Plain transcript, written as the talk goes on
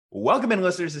Welcome in,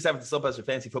 listeners, to the Slumpbuster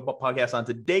Fantasy Football Podcast. On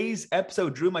today's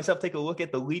episode, Drew and myself take a look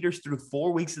at the leaders through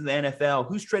 4 weeks in the NFL.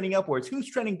 Who's trending upwards? Who's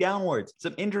trending downwards?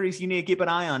 Some injuries you need to keep an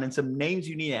eye on, and some names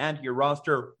you need to add to your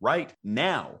roster right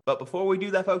now. But before we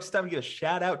do that, folks, it's time to give a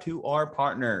shout out to our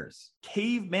partners.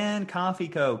 Caveman Coffee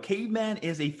Co. Caveman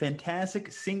is a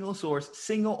fantastic single source,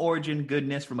 single origin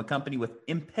goodness from a company with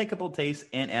impeccable taste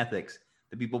and ethics.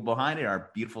 The people behind it are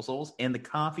beautiful souls, and the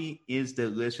coffee is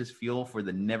delicious fuel for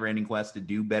the never-ending quest to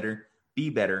do better, be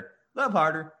better, love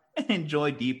harder, and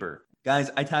enjoy deeper. Guys,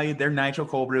 I tell you, their Nitro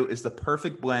Cold Brew is the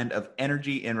perfect blend of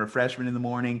energy and refreshment in the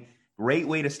morning. Great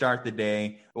way to start the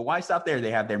day. But why stop there?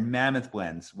 They have their Mammoth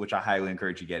Blends, which I highly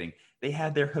encourage you getting. They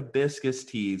have their Hibiscus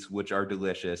Teas, which are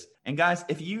delicious. And guys,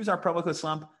 if you use our promo code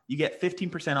SLUMP, you get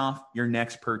 15% off your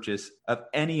next purchase of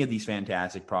any of these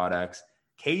fantastic products.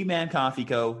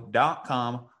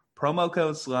 cavemancoffeeco.com, promo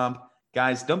code SLUMP.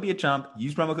 Guys, don't be a chump.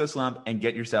 Use promo code SLUMP and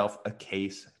get yourself a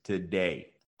case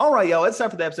today. All right, y'all, let's start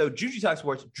for the episode. Juju Talk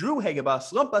Sports, Drew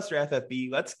Hagenboss, Slumpbuster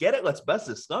FFB. Let's get it. Let's bust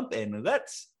the slump and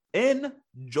let's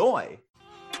enjoy.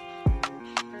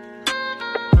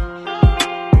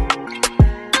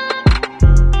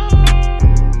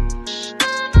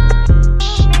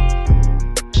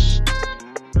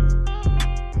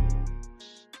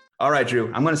 All right,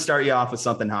 Drew, I'm going to start you off with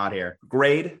something hot here.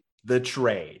 Grade the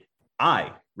trade.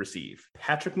 I receive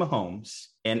Patrick Mahomes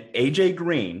and AJ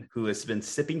Green, who has been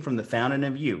sipping from the fountain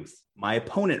of youth. My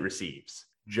opponent receives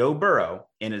Joe Burrow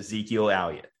and Ezekiel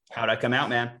Elliott. How'd I come out,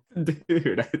 man?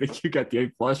 Dude, I think you got the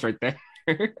A+ right there.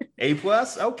 A+?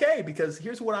 Okay, because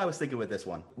here's what I was thinking with this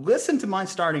one. Listen to my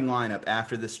starting lineup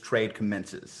after this trade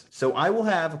commences. So I will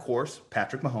have, of course,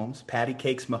 Patrick Mahomes, Patty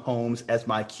Cakes Mahomes as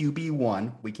my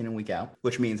QB1 week in and week out,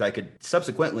 which means I could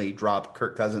subsequently drop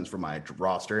Kirk Cousins from my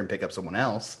roster and pick up someone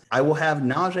else. I will have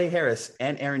Najee Harris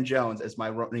and Aaron Jones as my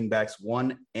running backs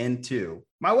 1 and 2.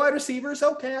 My wide receivers,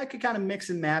 okay, I could kind of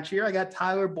mix and match here. I got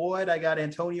Tyler Boyd, I got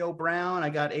Antonio Brown, I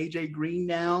got AJ Green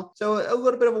now. So a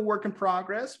little bit of a work in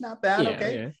progress. Not bad,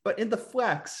 okay. Yeah. But in the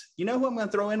flex, you know who I'm going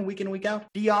to throw in week week out?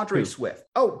 DeAndre Swift.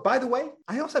 Oh, by the way,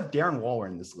 I also have Darren Waller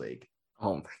in this league.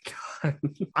 Oh my God.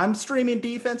 I'm streaming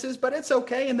defenses, but it's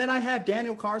okay. And then I have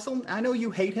Daniel Carlson. I know you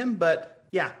hate him, but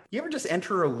yeah, you ever just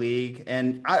enter a league,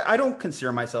 and I don't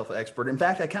consider myself an expert. In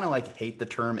fact, I kind of like hate the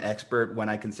term expert when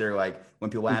I consider when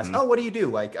people ask, oh, what do you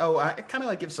do? I kind of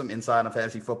like give some insight on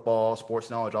fantasy football, sports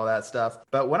knowledge, all that stuff.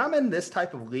 But when I'm in this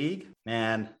type of league,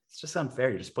 man, it's just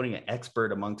unfair. You're just putting an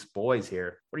expert amongst boys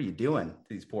here. What are you doing to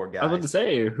these poor guys? I was about to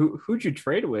say, who'd you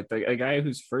trade with? A guy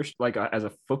who's first, as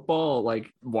a football,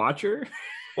 watcher?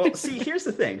 Well, see, here's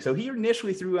the thing. So he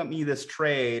initially threw at me this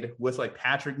trade with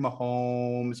Patrick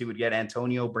Mahomes. He would get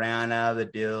Antonio Brown out of the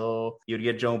deal. He would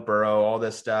get Joe Burrow, all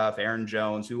this stuff. Aaron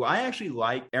Jones, who I actually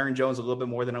like Aaron Jones a little bit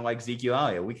more than I like Ezekiel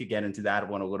Elliott. We could get into that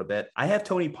one a little bit. I have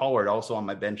Tony Pollard also on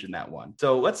my bench in that one.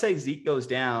 So let's say Zeke goes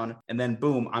down and then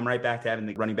boom, I'm right back to having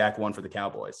the running back 1 for the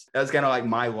Cowboys. That was kind of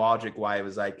my logic why it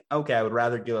was okay, I would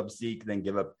rather give up Zeke than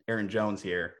give up Aaron Jones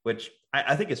here, which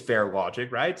I think it's fair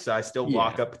logic, right? So I still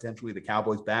lock up potentially the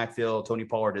Cowboys backfield. Tony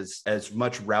Pollard is as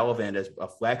much relevant as a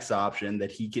flex option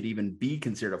that he could even be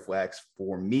considered a flex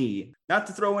for me. Not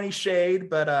to throw any shade,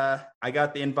 but I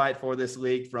got the invite for this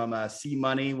league from C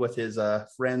Money with his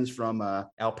friends from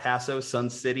El Paso, Sun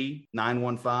City,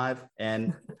 915.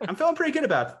 And I'm feeling pretty good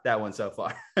about that one so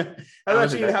far. How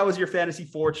about you? How was your fantasy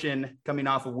fortune coming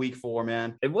off of week 4,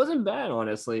 man? It wasn't bad,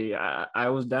 honestly. I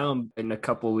was down in a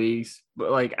couple leagues,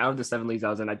 but out of the 7 leagues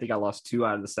I was in, I think I lost 2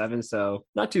 out of the 7, so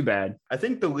not too bad. I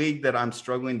think the league that I'm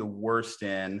struggling the worst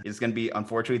in is going to be,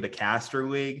 unfortunately, the Caster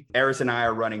League. Eris and I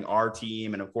are running our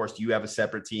team, and of course, you have a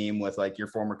separate team with your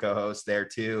former co-host there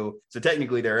too. So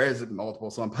technically, there is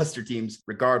multiple Slumpbuster teams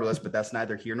regardless, but that's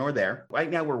neither here nor there. Right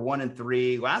now, we're 1 and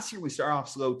 3. Last year, we started off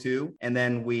slow too, and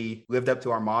then we lived up to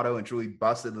our motto and truly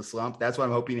busted the slump. That's what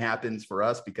I'm hoping happens for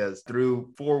us, because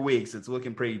through 4 weeks, it's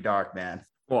looking pretty dark, man.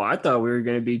 Well, I thought we were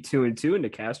going to be 2-2 in the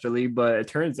Caster League, but it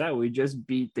turns out we just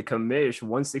beat the commish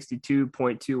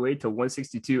 162.28 to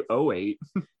 162.08.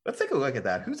 Let's take a look at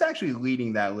that. Who's actually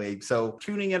leading that league? So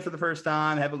tuning in for the first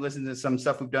time, haven't listened to some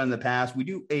stuff we've done in the past. We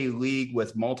do a league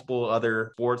with multiple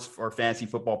other sports or fantasy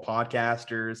football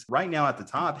podcasters. Right now at the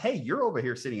top, hey, you're over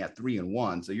here sitting at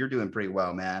 3-1. So you're doing pretty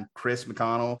well, man. Chris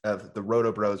McConnell of the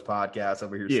Roto Bros podcast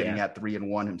over here sitting at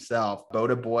 3-1 himself.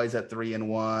 Boda Boys at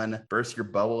 3-1. Burst Your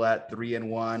Bubble at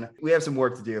 3-1. We have some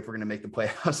work to do if we're going to make the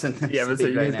playoffs. In this but so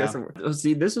you guys got some work.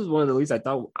 See, this is one of the leagues I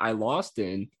thought I lost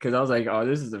in, because I was like, oh,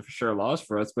 this is a for sure loss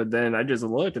for us. But then I just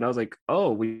looked and I was like,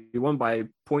 oh, we won by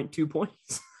 0.2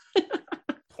 points.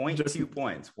 0.2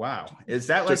 points. Wow. Is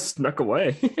that just snuck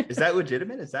away? Is that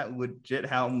legitimate? Is that legit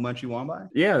how much you won by?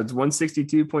 Yeah, it's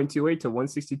 162.28 to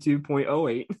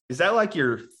 162.08. Is that like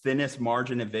your thinnest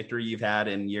margin of victory you've had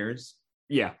in years?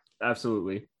 Yeah,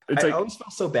 absolutely. I always feel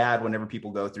so bad whenever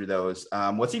people go through those.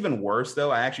 What's even worse,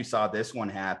 though, I actually saw this one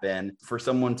happen for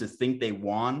someone to think they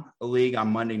won a league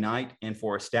on Monday night and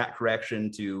for a stat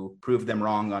correction to prove them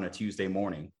wrong on a Tuesday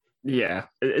morning. Yeah,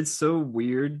 it's so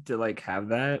weird to like have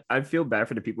that. I feel bad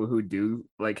for the people who do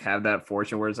like have that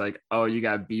fortune where it's like, oh, you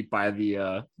got beat by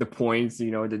the points,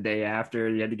 the day after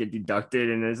you had to get deducted,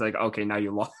 and it's like, okay, now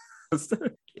you lost.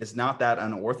 It's not that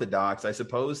unorthodox. I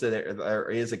suppose that there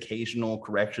is occasional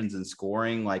corrections in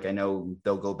scoring. Like I know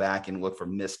they'll go back and look for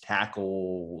missed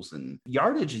tackles, and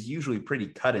yardage is usually pretty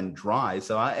cut and dry.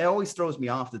 So it always throws me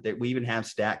off that we even have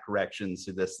stat corrections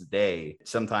to this day.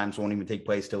 Sometimes won't even take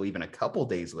place till even a couple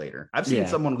days later. I've seen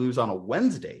someone lose on a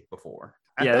Wednesday before.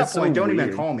 At that point, don't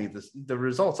even call me. The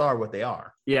results are what they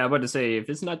are. Yeah, I'm about to say, if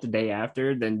it's not the day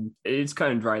after, then it's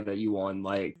kind of dry that you won.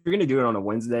 Like, if you're going to do it on a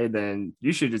Wednesday, then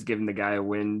you should just give the guy a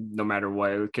win no matter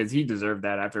what, because he deserved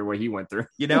that after what he went through.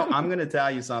 I'm going to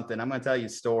tell you something. I'm going to tell you a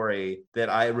story that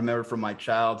I remember from my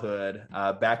childhood,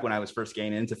 back when I was first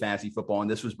getting into fantasy football.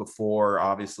 And this was before,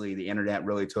 obviously, the internet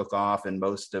really took off and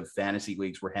most of fantasy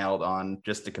leagues were held on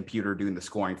just the computer doing the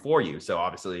scoring for you. So,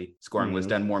 obviously, scoring was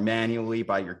done more manually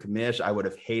by your commish. I would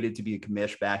have hated to be a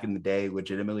commish back in the day,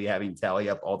 legitimately having to tally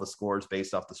up all the scores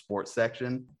based off the sports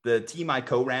section. The team I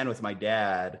co-ran with my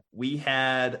dad, we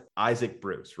had Isaac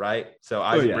Bruce, right? So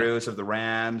Isaac Bruce of the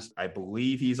Rams, I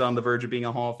believe he's on the verge of being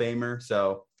a Hall of Famer.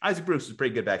 So Isaac Bruce was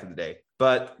pretty good back in the day.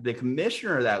 But the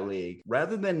commissioner of that league,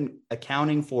 rather than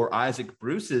accounting for Isaac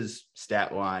Bruce's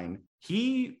stat line,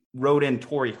 he wrote in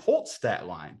Torrey Holt's stat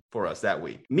line for us that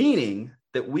week, meaning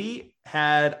that we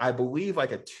had, I believe,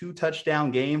 like a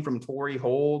 2-touchdown game from Torrey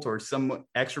Holt or some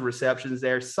extra receptions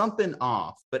there, something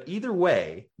off. But either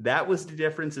way, that was the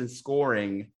difference in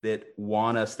scoring that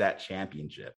won us that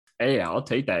championship. Hey, I'll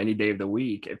take that any day of the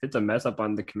week. If it's a mess up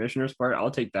on the commissioner's part,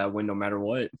 I'll take that win no matter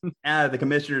what. The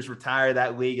commissioners retired.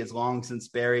 That league is long since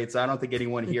buried, so I don't think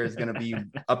anyone here is going to be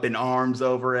up in arms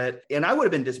over it. And I would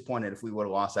have been disappointed if we would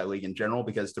have lost that league in general,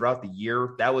 because throughout the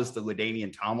year, that was the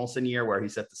LaDainian Tomlinson year where he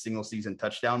set the single season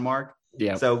touchdown mark.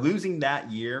 Yeah. So losing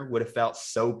that year would have felt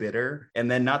so bitter.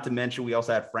 And then not to mention, we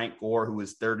also had Frank Gore, who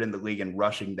was third in the league in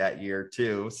rushing that year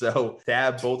too. So to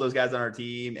have both those guys on our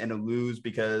team and to lose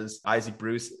because Isaac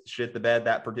Bruce shit the bed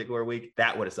that particular week,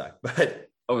 that would have sucked. But that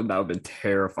would have been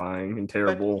terrifying and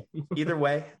terrible. Either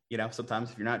way,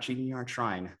 sometimes if you're not cheating, you aren't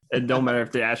trying. It don't matter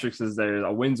if the asterisk is there.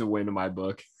 A win's a win in my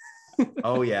book.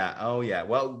 Oh, yeah.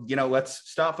 Well,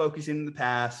 let's stop focusing in the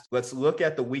past. Let's look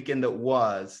at the weekend that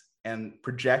was and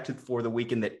projected for the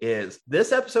weekend that is.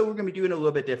 This episode, we're going to be doing a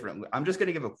little bit different. I'm just going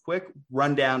to give a quick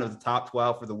rundown of the top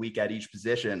 12 for the week at each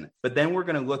position, but then we're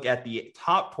going to look at the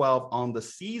top 12 on the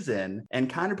season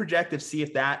and kind of project to see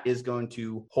if that is going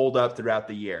to hold up throughout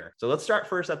the year. So let's start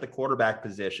first at the quarterback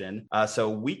position.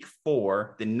 So week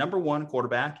 4, the number 1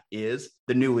 quarterback is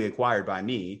the newly acquired by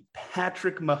me,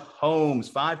 Patrick Mahomes.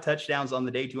 5 touchdowns on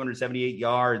the day, 278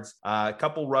 yards, a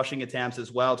couple rushing attempts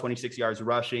as well, 26 yards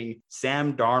rushing.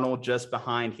 Sam Darnold just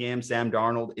behind him. Sam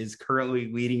Darnold is currently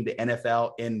leading the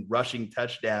NFL in rushing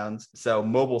touchdowns. So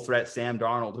mobile threat Sam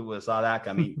Darnold, who would have saw that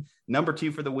coming. Number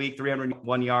 2 for the week,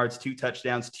 301 yards, 2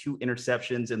 touchdowns, 2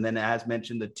 interceptions. And then as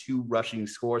mentioned, the 2 rushing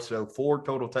scores. So 4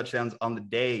 total touchdowns on the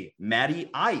day. Matty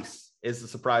Ice is the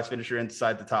surprise finisher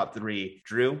inside the top 3.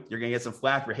 Drew, you're going to get some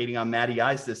flack for hating on Matty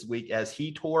Ice this week as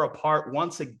he tore apart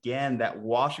once again that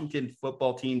Washington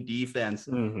football team defense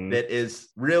that is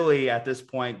really at this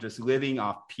point just living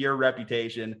off pure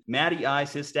reputation. Matty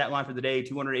Ice, his stat line for the day,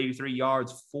 283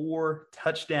 yards, 4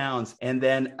 touchdowns. And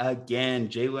then again,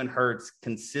 Jalen Hurts,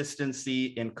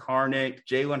 consistency incarnate.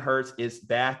 Jalen Hurts is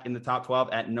back in the top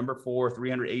 12 at number 4,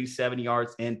 387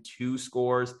 yards and 2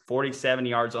 scores, 47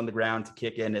 yards on the ground to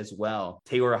kick in as well.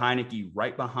 Taylor Heineke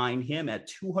right behind him at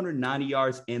 290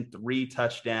 yards and 3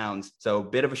 touchdowns. So a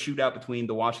bit of a shootout between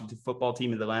the Washington football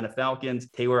team and the Atlanta Falcons.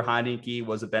 Taylor Heineke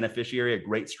was a beneficiary, a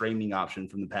great streaming option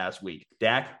from the past week.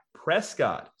 Dak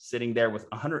Prescott sitting there with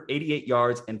 188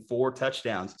 yards and 4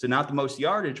 touchdowns. So not the most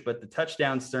yardage, but the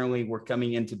touchdowns certainly were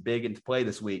coming into play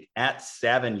this week. At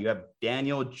 7, you have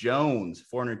Daniel Jones,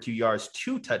 402 yards,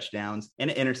 2 touchdowns, and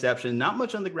an interception. Not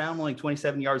much on the ground, only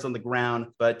 27 yards on the ground,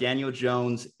 but Daniel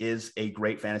Jones is a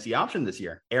great fantasy option this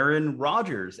year. Aaron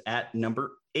Rodgers at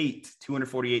number 8,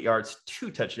 248 yards,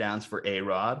 2 touchdowns for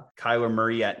A-Rod. Kyler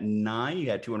Murray at 9, you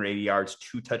had 280 yards,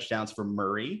 2 touchdowns for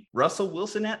Murray. Russell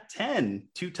Wilson at 10,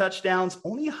 2 touchdowns,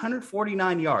 only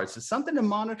 149 yards. So something to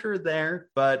monitor there,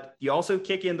 but you also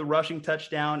kick in the rushing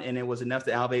touchdown, and it was enough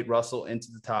to elevate Russell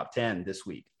into the top 10 this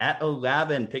week. At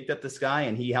 11, picked up this guy,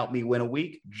 and he helped me win a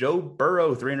week. Joe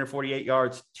Burrow, 348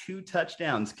 yards, 2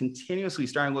 touchdowns, continuously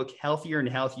starting to look healthier and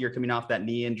healthier coming off that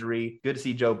knee injury. Good to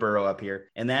see Joe Burrow up here.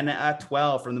 And then at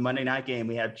 12, from the Monday night game,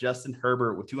 we have Justin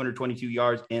Herbert with 222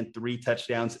 yards and 3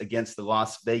 touchdowns against the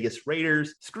Las Vegas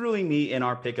Raiders, screwing me in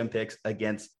our pick'em picks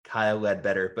against Kyle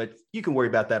Ledbetter. But you can worry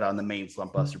about that on the main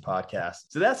Slumpbuster podcast.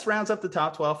 So that rounds up the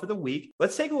top 12 for the week.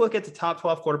 Let's take a look at the top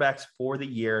 12 quarterbacks for the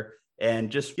year.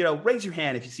 And just, raise your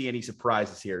hand if you see any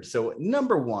surprises here. So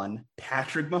number 1,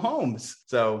 Patrick Mahomes.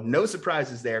 So no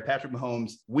surprises there. Patrick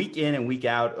Mahomes, week in and week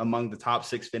out among the top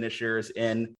 6 finishers,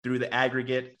 and through the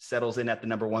aggregate settles in at the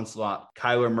number 1 slot.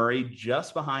 Kyler Murray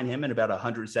just behind him at about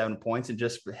 107 points. And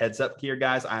just heads up here,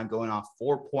 guys, I'm going off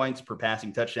 4 points per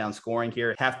passing touchdown scoring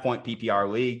here. Half-point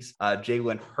PPR leagues.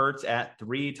 Jalen Hurts at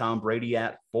 3, Tom Brady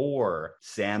at 4,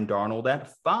 Sam Darnold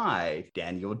at 5,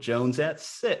 Daniel Jones at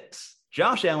 6.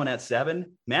 Josh Allen at 7,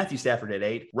 Matthew Stafford at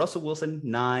 8, Russell Wilson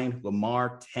 9,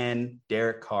 Lamar 10,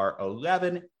 Derek Carr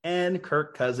 11, and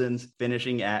Kirk Cousins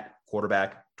finishing at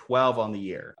quarterback 12 on the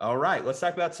year. All right, let's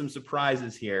talk about some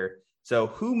surprises here. So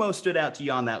who most stood out to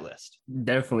you on that list?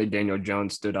 Definitely Daniel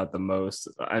Jones stood out the most.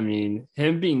 I mean,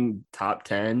 him being top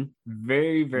 10,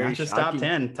 very, very not just shocking. Top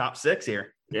 10, top 6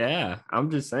 here. Yeah,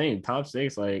 I'm just saying top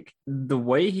 6, like the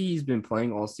way he's been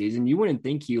playing all season, you wouldn't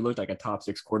think he looked like a top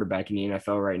 6 quarterback in the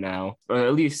NFL right now, or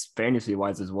at least fantasy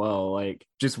wise as well. Like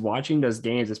just watching those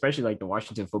games, especially like the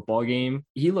Washington football game,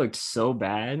 he looked so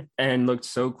bad and looked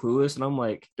so clueless. And I'm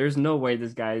like, there's no way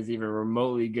this guy is even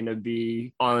remotely going to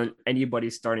be on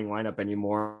anybody's starting lineup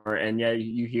anymore. And yeah,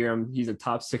 you hear him, he's a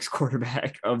top 6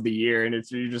 quarterback of the year. And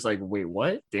you're just like, wait,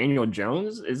 what? Daniel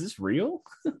Jones? Is this real?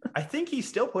 I think he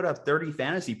still put up 30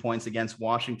 fantasy points against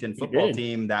Washington football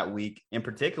team that week in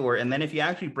particular. And then if you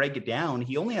actually break it down,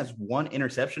 he only has 1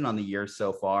 interception on the year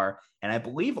so far, and I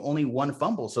believe only 1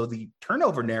 fumble. So the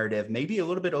turnover narrative may be a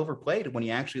little bit overplayed when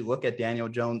you actually look at Daniel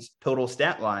Jones' total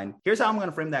stat line. Here's how I'm going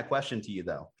to frame that question to you,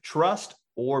 though. Trust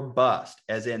or bust,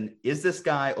 as in, is this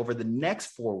guy over the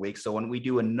next 4 weeks? So when we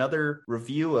do another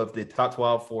review of the top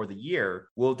 12 for the year,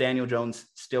 will Daniel Jones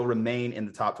still remain in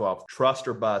the top 12? Trust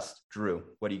or bust? Drew,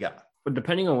 what do you got? But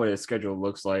depending on what his schedule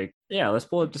looks like, yeah, let's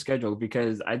pull up the schedule,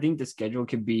 because I think the schedule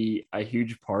could be a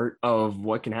huge part of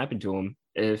what can happen to him.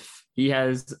 If he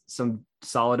has some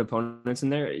solid opponents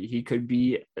in there, he could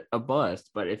be a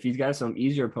bust. But if he's got some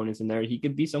easier opponents in there, he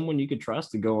could be someone you could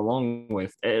trust to go along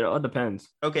with. It all depends.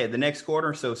 Okay, the next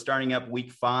quarter. So starting up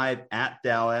week 5 at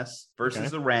Dallas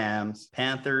versus the Rams,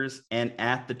 Panthers, and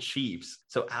at the Chiefs.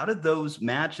 So out of those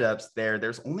matchups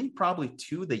there's only probably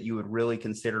 2 that you would really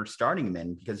consider starting him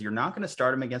in, because you're not going to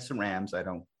start him against the Rams, I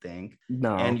don't think.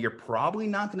 No. And you're probably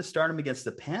not going to start him against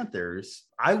the Panthers.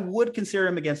 I would consider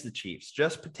him against the Chiefs,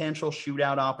 just potential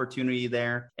shootout opportunity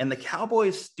there. And the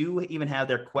Cowboys do even have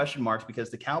their question marks, because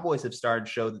the Cowboys have started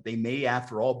to show that they may,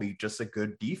 after all, be just a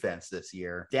good defense this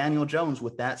year. Daniel Jones,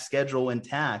 with that schedule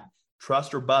intact,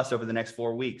 trust or bust over the next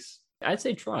 4 weeks? I'd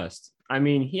say trust. I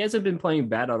mean, he hasn't been playing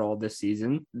bad at all this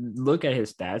season. Look at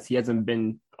his stats. He hasn't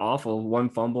been awful. 1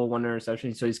 fumble, 1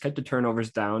 interception. So he's kept the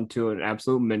turnovers down to an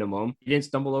absolute minimum. He didn't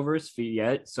stumble over his feet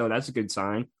yet, so that's a good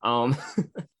sign.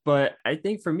 But I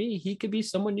think for me, he could be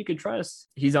someone you could trust.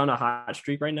 He's on a hot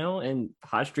streak right now, and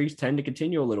hot streaks tend to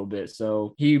continue a little bit.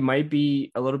 So he might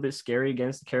be a little bit scary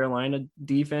against the Carolina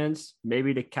defense,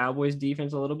 maybe the Cowboys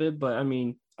defense a little bit. But I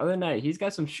mean, other than that, he's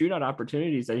got some shootout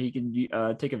opportunities that he can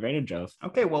take advantage of.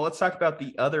 Okay, well, let's talk about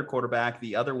the other quarterback,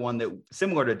 the other one that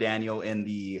similar to Daniel in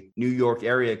the New York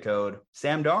area code,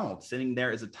 Sam Darnold, sitting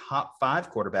there as a top 5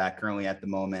 quarterback currently at the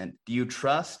moment. Do you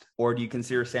trust, or do you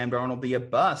consider Sam Darnold be a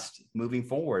bust moving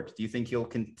forward? Do you think he'll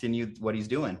continue what he's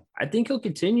doing? I think he'll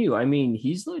continue. I mean,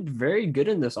 he's looked very good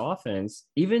in this offense.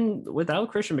 Even without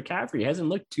Christian McCaffrey, he hasn't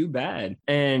looked too bad.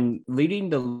 And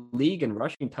leading the league in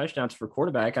rushing touchdowns for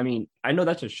quarterback, I mean, I know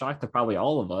that's a shock to probably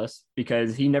all of us,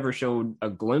 because he never showed a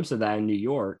glimpse of that in New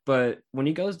York. But when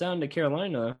he goes down to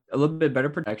Carolina, a little bit better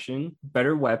protection,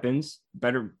 better weapons,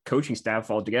 better coaching staff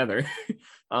altogether.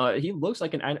 He looks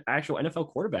like an actual NFL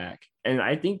quarterback. And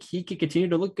I think he could continue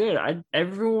to look good.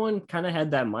 Everyone kind of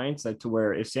had that mindset to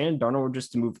where if Sam Darnold were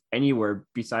just to move anywhere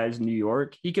besides New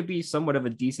York, he could be somewhat of a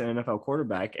decent NFL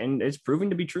quarterback. And it's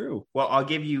proving to be true. Well, I'll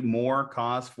give you more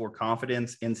cause for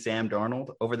confidence in Sam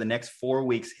Darnold. Over the next 4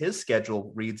 weeks, his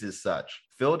schedule reads as such: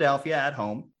 Philadelphia at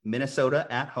home, Minnesota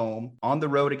at home, on the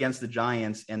road against the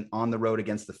Giants, and on the road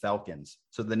against the Falcons.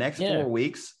 So the next 4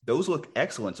 weeks, those look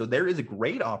excellent. So there is a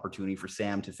great opportunity for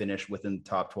Sam to finish within the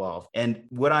top 12. And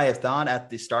would I have thought at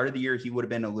the start of the year he would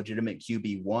have been a legitimate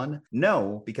QB1?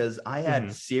 No, because I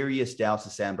had serious doubts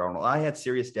of Sam Darnold. I had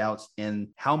serious doubts in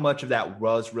how much of that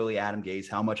was really Adam Gase,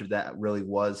 how much of that really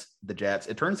was the Jets.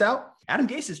 It turns out Adam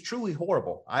Gase is truly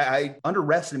horrible. I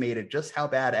underestimated just how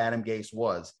bad Adam Gase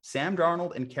was. Sam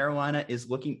Darnold in Carolina is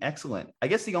looking excellent. I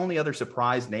guess the only other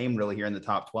surprise name really here in the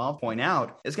top 12 point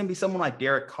out is going to be someone like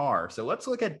Derek Carr. So let's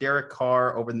look at Derek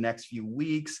Carr over the next few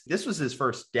weeks. This was his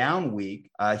first down week.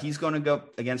 He's going to go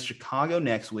against Chicago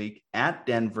next week, at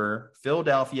Denver,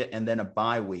 Philadelphia, and then a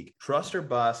bye week. Trust or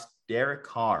bust Derek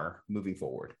Carr moving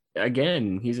forward.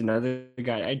 Again, he's another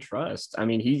guy I trust. I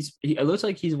mean, it looks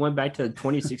like he's went back to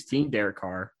 2016 Derek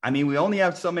Carr. I mean, we only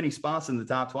have so many spots in the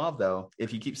top 12, though.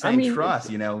 If you keep saying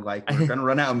trust, like we're going to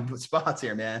run out of spots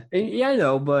here, man. Yeah, I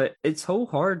know, but it's so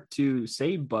hard to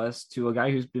say bust to a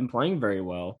guy who's been playing very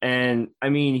well. And I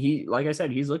mean, like I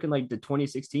said, he's looking like the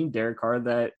 2016 Derek Carr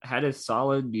that had a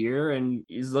solid year and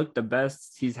he's looked the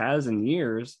best he's has in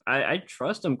years. I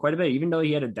trust him quite a bit. Even though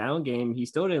he had a down game, he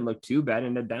still didn't look too bad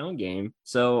in a down game.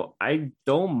 So I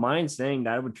don't mind saying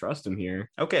that I would trust him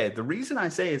here. Okay. The reason I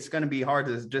say it's going to be hard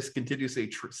to just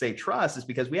continuously say trust is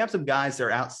because we have some guys that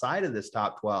are outside of this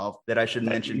top 12 that I should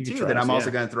mention too, that I'm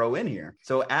also going to throw in here.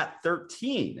 So at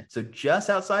 13, so just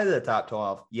outside of the top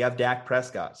 12, you have Dak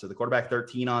Prescott. So the quarterback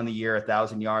 13 on the year,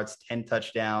 1,000 yards, 10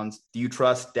 touchdowns. Do you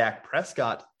trust Dak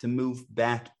Prescott to move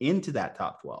back into that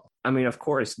top 12? I mean, of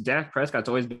course, Dak Prescott's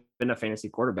always been a fantasy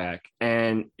quarterback,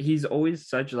 and he's always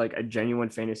such like a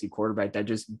genuine fantasy quarterback that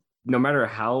just no matter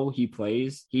how he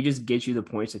plays, he just gets you the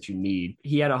points that you need.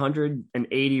 He had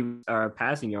 180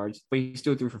 passing yards, but he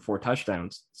still threw for 4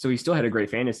 touchdowns. So he still had a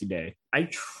great fantasy day. I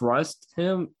trust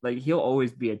him. Like, he'll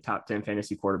always be a top 10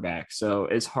 fantasy quarterback. So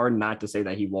it's hard not to say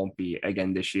that he won't be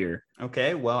again this year.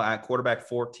 Okay, well, at quarterback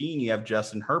 14, you have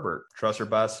Justin Herbert. Trust or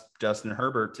bust Justin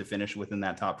Herbert to finish within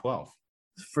that top 12.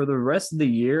 For the rest of the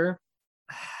year,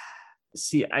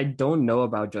 see, I don't know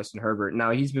about Justin Herbert.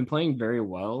 Now, he's been playing very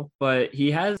well, but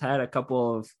he has had a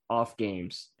couple of off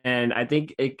games. And I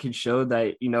think it could show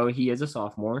that, he is a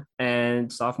sophomore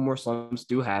and sophomore slumps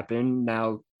do happen.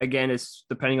 Now, again, it's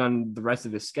depending on the rest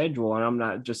of his schedule. And I'm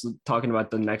not just talking about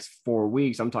the next 4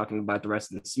 weeks. I'm talking about the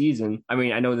rest of the season. I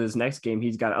mean, I know this next game,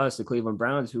 he's got us, the Cleveland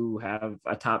Browns, who have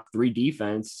a top 3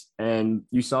 defense. And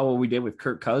you saw what we did with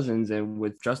Kirk Cousins and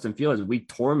with Justin Fields. We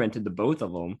tormented the both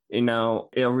of them. And now,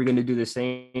 are we going to do the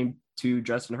same to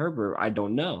Justin Herbert? I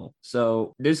don't know.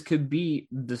 So this could be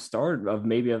the start of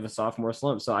maybe of a sophomore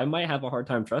slump. So I might have a hard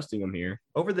time trusting him here.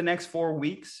 Over the next 4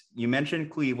 weeks, you mentioned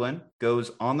Cleveland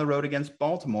goes on the road against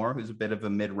Baltimore, who's a bit of a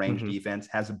mid-range defense,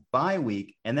 has a bye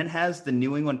week, and then has the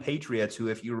New England Patriots, who,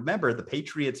 if you remember, the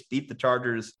Patriots beat the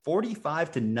Chargers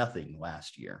 45-0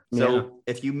 last year. So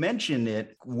if you mention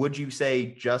it, would you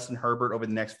say Justin Herbert over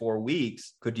the next 4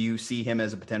 weeks, could you see him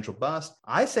as a potential bust?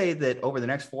 I say that over the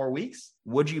next 4 weeks,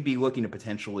 would you be looking to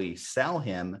potentially sell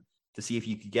him to see if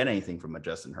you could get anything from a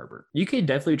Justin Herbert? You could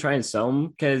definitely try and sell him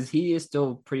because he is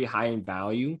still pretty high in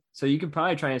value. So you could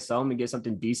probably try and sell him and get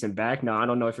something decent back. Now, I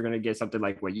don't know if you're going to get something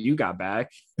like what you got back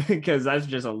because that's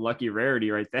just a lucky rarity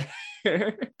right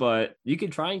there. But you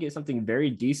could try and get something very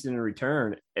decent in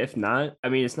return. If not, I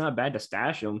mean, it's not bad to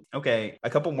stash him. Okay. A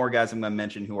couple more guys I'm going to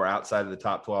mention who are outside of the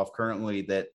top 12 currently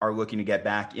that are looking to get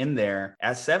back in there.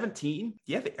 At 17,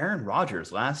 you have Aaron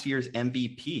Rodgers, last year's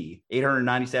MVP,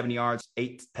 897 yards,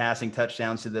 8 passing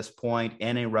touchdowns to this point,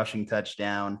 and a rushing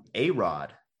touchdown.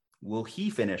 A-Rod, will he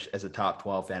finish as a top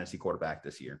 12 fantasy quarterback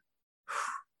this year?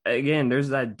 Again, there's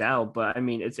that doubt, but I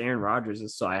mean, it's Aaron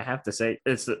Rodgers, so I have to say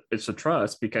it's a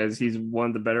trust because he's one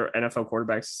of the better NFL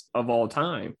quarterbacks of all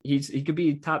time. He could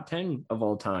be top 10 of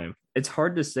all time. It's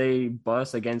hard to say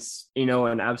bust against,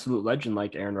 an absolute legend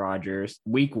like Aaron Rodgers.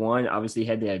 Week 1, obviously, he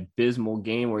had the abysmal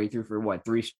game where he threw for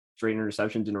 3 straight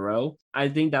interceptions in a row. I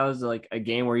think that was like a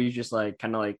game where he's just like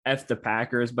kind of like F the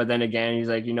Packers. But then again, he's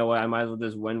like, you know what? I might as well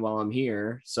just win while I'm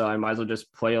here. So I might as well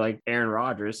just play like Aaron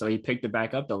Rodgers. So he picked it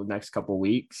back up the next couple of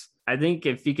weeks. I think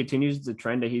if he continues the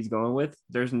trend that he's going with,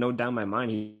 there's no doubt in my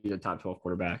mind he's a top 12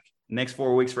 quarterback. Next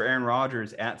 4 weeks for Aaron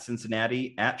Rodgers at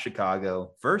Cincinnati, at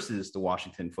Chicago versus the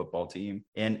Washington football team,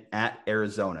 and at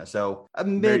Arizona. So a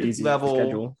mid-level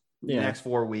schedule. Next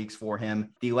 4 weeks for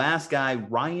him. The last guy,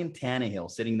 Ryan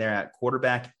Tannehill, sitting there at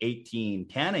quarterback 18.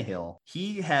 Tannehill,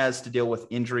 he has to deal with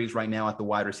injuries right now at the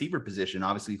wide receiver position.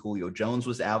 Obviously, Julio Jones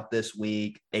was out this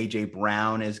week. A.J.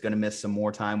 Brown is going to miss some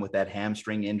more time with that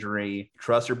hamstring injury.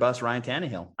 Trust or bust Ryan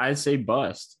Tannehill? I'd say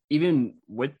bust. even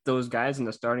with those guys in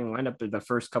the starting lineup in the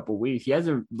first couple weeks, he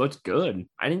hasn't looked good.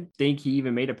 I didn't think he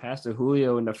even made a pass to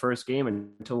Julio in the first game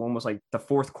until almost like the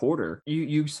fourth quarter.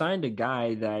 You signed a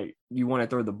guy that you want to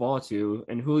throw the ball to,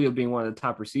 and Julio being one of the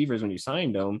top receivers when you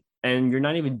signed him, and you're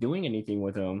not even doing anything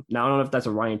with him. Now, I don't know if that's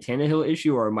a Ryan Tannehill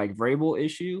issue or a Mike Vrabel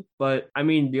issue, but I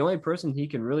mean, the only person he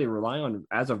can really rely on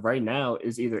as of right now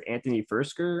is either Anthony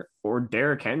Firkser or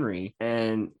Derrick Henry.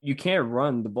 And you can't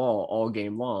run the ball all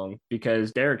game long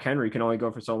because Derrick Henry can only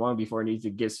go for so long before he needs to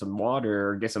get some water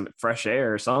or get some fresh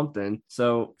air or something.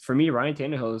 So for me, Ryan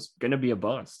Tannehill is going to be a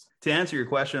bust. To answer your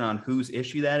question on whose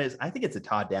issue that is, I think it's a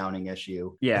Todd Downing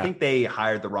issue. Yeah. I think they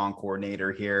hired the wrong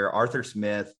coordinator here. Arthur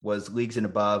Smith was leagues and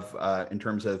above in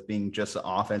terms of being just an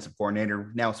offensive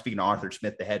coordinator. Now, speaking of Arthur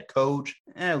Smith, the head coach,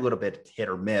 a little bit hit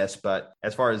or miss. But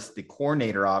as far as the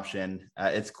coordinator option,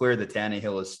 it's clear that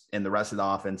Tannehill is, and the rest of the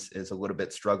offense is a little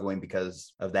bit struggling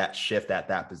because of that shift at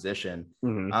that position.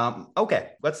 Mm-hmm.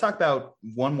 Okay, let's talk about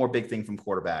one more big thing from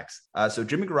quarterbacks. So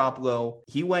Jimmy Garoppolo,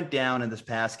 he went down in this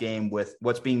past game with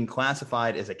what's being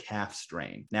classified as a calf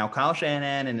strain. Now, Kyle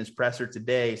Shanahan in his presser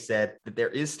today said that there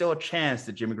is still a chance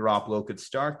that Jimmy Garoppolo could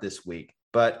start this week.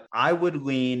 But I would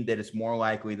lean that it's more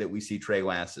likely that we see Trey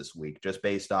Lance this week, just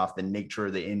based off the nature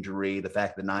of the injury, the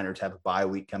fact the Niners have a bye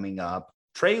week coming up.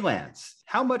 Trey Lance,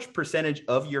 how much percentage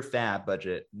of your fab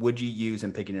budget would you use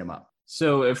in picking him up?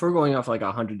 So if we're going off like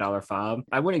 $100 fob,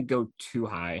 I wouldn't go too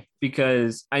high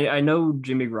because I know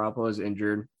Jimmy Garoppolo is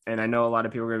injured, and I know a lot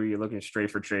of people are going to be looking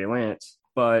straight for Trey Lance.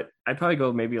 But I'd probably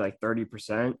go maybe like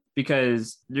 30%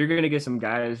 because you're going to get some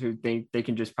guys who think they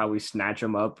can just probably snatch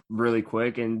him up really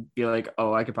quick and be like,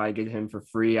 oh, I could probably get him for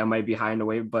free. I might be high in the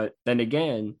wave. But then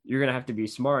again, you're going to have to be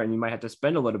smart and you might have to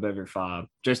spend a little bit of your fob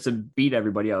just to beat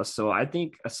everybody else. So I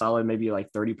think a solid maybe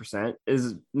like 30%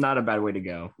 is not a bad way to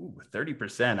go. Ooh,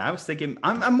 30%. I was thinking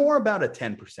I'm more about a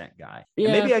 10% guy. Yeah.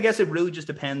 And maybe I guess it really just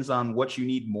depends on what you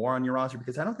need more on your roster,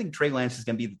 because I don't think Trey Lance is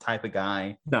going to be the type of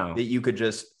guy that you could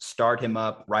just start him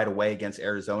up right away against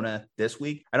Arizona this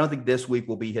week. I don't think this week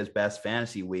will be his best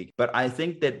fantasy week, but I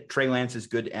think that Trey Lance is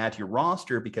good to add to your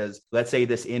roster because let's say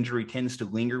this injury tends to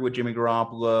linger with Jimmy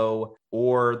Garoppolo,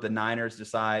 or the Niners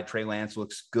decide Trey Lance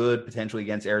looks good potentially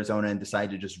against Arizona and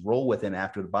decide to just roll with him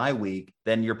after the bye week,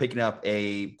 then you're picking up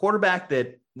a quarterback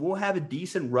that will have a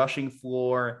decent rushing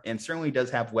floor and certainly does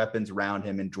have weapons around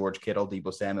him in George Kittle,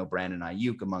 Deebo Samuel, Brandon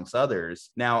Ayuk, amongst others.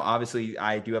 Now, obviously,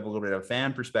 I do have a little bit of a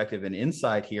fan perspective and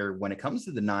insight here. When it comes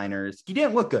to the Niners, he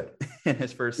didn't look good in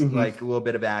his first little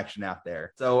bit of action out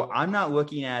there. So I'm not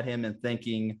looking at him and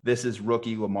thinking this is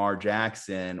rookie Lamar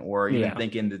Jackson or even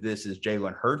thinking that this is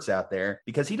Jalen Hurts out there,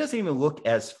 because he doesn't even look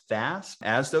as fast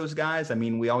as those guys. I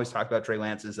mean, we always talk about Trey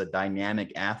Lance as a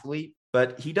dynamic athlete,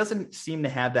 but he doesn't seem to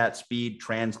have that speed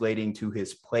translating to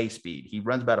his play speed. He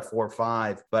runs about a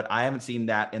 4.5, but I haven't seen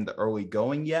that in the early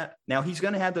going yet. Now, he's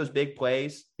going to have those big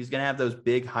plays. He's going to have those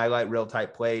big highlight reel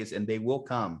type plays, and they will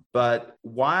come. But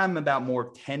why I'm about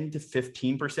more 10 to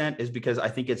 15% is because I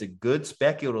think it's a good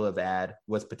speculative ad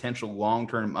with potential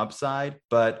long-term upside.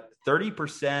 But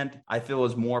 30%, I feel,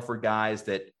 is more for guys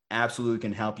that absolutely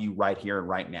can help you right here and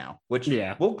right now, which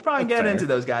we'll probably get into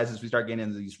those guys as we start getting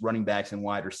into these running backs and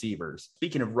wide receivers.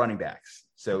 Speaking of running backs,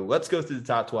 so let's go through the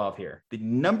top 12 here. The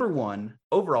number one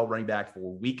overall running back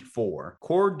for week 4,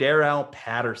 Cordarrelle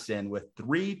Patterson, with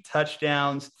 3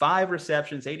 touchdowns, 5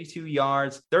 receptions, 82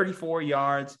 yards, 34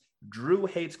 yards. Drew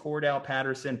hates Cordarrelle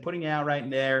Patterson, putting it out right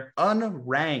there,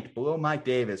 unranked below Mike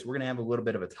Davis. We're going to have a little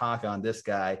bit of a talk on this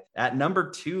guy. At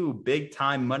number 2, big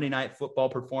time Monday Night Football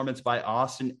performance by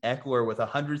Austin Eckler with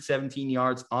 117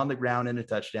 yards on the ground and a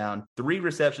touchdown, 3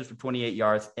 receptions for 28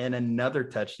 yards and another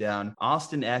touchdown.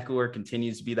 Austin Eckler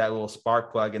continues to be that little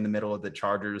spark plug in the middle of the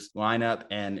Chargers lineup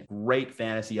and great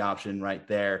fantasy option right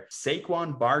there.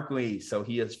 Saquon Barkley. So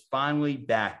he is finally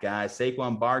back, guys.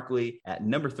 Saquon Barkley at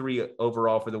number 3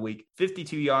 overall for the week.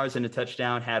 52 yards and a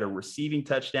touchdown, had a receiving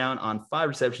touchdown on 5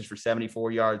 receptions for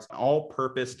 74 yards.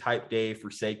 All-purpose type day for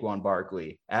Saquon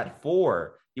Barkley. At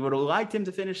 4, you would have liked him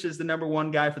to finish as the number 1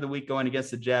 guy for the week going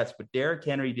against the Jets, but Derrick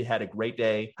Henry had a great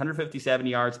day, 157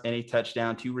 yards and a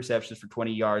touchdown, 2 receptions for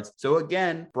 20 yards. So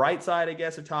again, bright side, I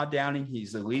guess, of Todd Downing,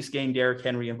 he's at least getting Derrick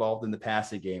Henry involved in the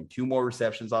passing game. 2 more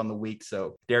receptions on the week,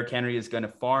 so Derrick Henry is going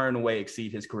to far and away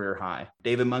exceed his career high.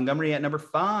 David Montgomery at number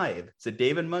 5. So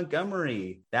David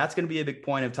Montgomery, that's going to be a big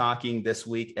point of talking this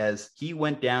week as he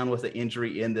went down with an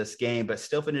injury in this game, but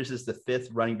still finishes the 5th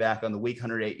running back on the week,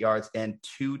 108 yards and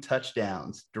 2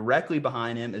 touchdowns. Directly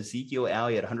behind him, Ezekiel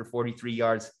Elliott, 143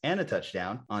 yards and a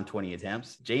touchdown on 20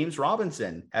 attempts. James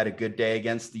Robinson had a good day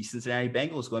against the Cincinnati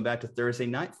Bengals going back to Thursday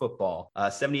Night Football.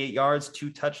 78 yards, 2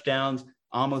 touchdowns.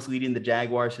 almost leading the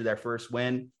Jaguars to their first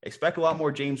win. Expect a lot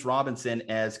more James Robinson,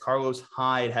 as Carlos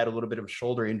Hyde had a little bit of a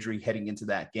shoulder injury heading into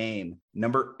that game.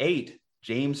 Number 8,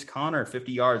 James Conner,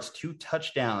 50 yards, 2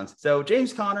 touchdowns. So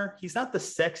James Conner, he's not the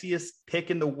sexiest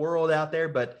pick in the world out there,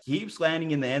 but he keeps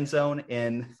landing in the end zone.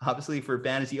 And obviously for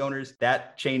fantasy owners,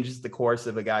 that changes the course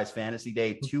of a guy's fantasy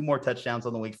day. 2 more touchdowns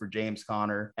on the week for James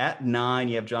Conner. At 9,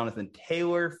 you have Jonathan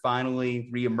Taylor,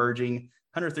 finally reemerging.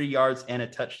 103 yards and a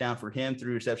touchdown for him,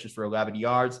 3 receptions for 11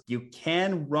 yards. You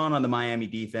can run on the Miami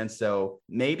defense, so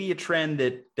maybe a trend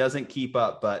that doesn't keep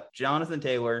up, but Jonathan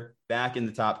Taylor back in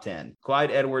the top 10.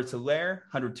 Clyde Edwards-Helaire,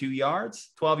 102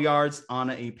 yards, 12 yards on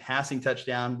a passing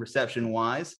touchdown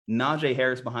reception-wise. Najee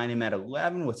Harris behind him at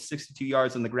 11 with 62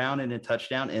 yards on the ground and a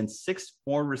touchdown, and 6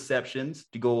 more receptions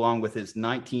to go along with his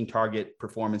 19 target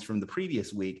performance from the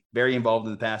previous week. Very involved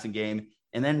in the passing game.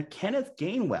 And then Kenneth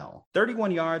Gainwell,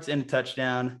 31 yards and a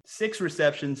touchdown, 6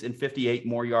 receptions and 58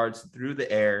 more yards through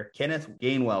the air. Kenneth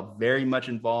Gainwell very much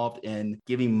involved in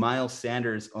giving Miles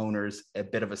Sanders owners a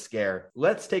bit of a scare.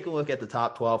 Let's take a look at the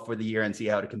top 12 for the year and see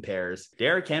how it compares.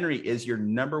 Derrick Henry is your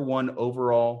number 1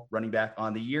 overall running back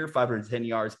on the year, 510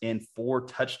 yards and 4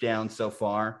 touchdowns so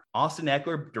far. Austin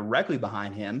Eckler directly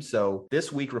behind him. So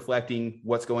this week reflecting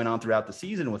what's going on throughout the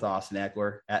season with Austin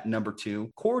Eckler at number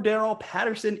 2. Cordarrelle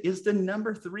Patterson is the number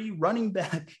 3 running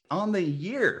back on the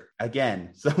year.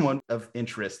 Again, someone of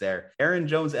interest there. Aaron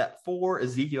Jones at 4,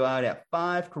 Ezekiel Elliott at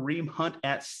 5, Kareem Hunt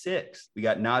at 6. We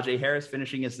got Najee Harris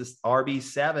finishing as this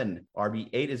RB7.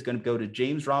 RB8 is going to go to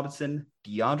James Robinson,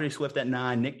 DeAndre Swift at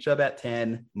 9, Nick Chubb at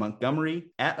 10,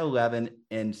 Montgomery at 11,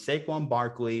 and Saquon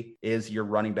Barkley is your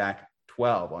running back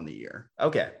 12 on the year.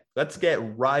 Okay, let's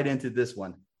get right into this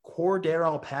one.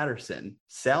 Cordarrelle Patterson,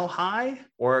 sell high,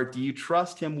 or do you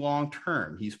trust him long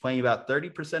term? He's playing about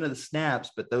 30% of the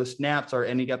snaps, but those snaps are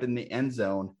ending up in the end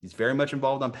zone. He's very much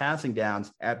involved on passing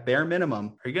downs. At bare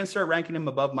minimum, are you going to start ranking him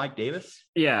above Mike Davis?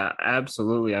 Yeah,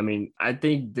 absolutely. I mean, I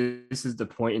think this is the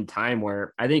point in time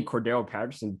where I think Cordarrelle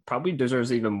Patterson probably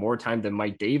deserves even more time than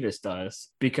Mike Davis does,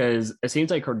 because it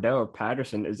seems like Cordarrelle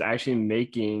Patterson is actually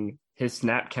making his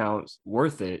snap counts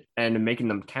worth it and making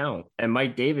them count. And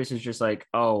Mike Davis is just like,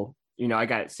 oh, I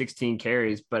got 16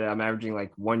 carries, but I'm averaging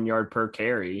like 1 yard per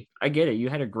carry. I get it. You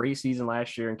had a great season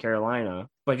last year in Carolina,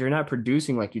 but you're not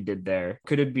producing like you did there.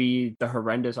 Could it be the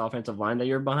horrendous offensive line that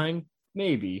you're behind?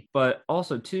 Maybe. But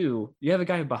also, too, you have a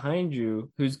guy behind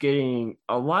you who's getting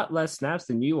a lot less snaps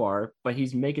than you are, but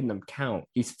he's making them count.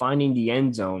 He's finding the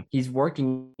end zone. He's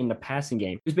working in the passing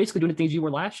game. He's basically doing the things you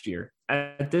were last year.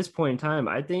 At this point in time,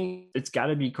 I think it's got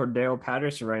to be Cordarrelle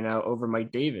Patterson right now over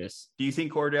Mike Davis. Do you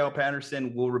think Cordarrelle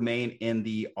Patterson will remain in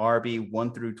the RB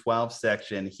 1 through 12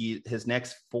 section? His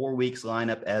next 4 weeks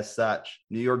lineup as such: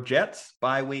 New York Jets,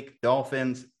 bye week,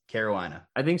 Dolphins, Carolina.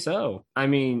 I think so. I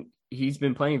mean, he's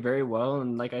been playing very well.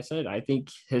 And like I said, I think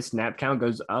his snap count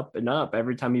goes up and up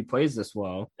every time he plays this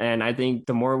well. And I think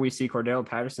the more we see Cordarrelle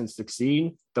Patterson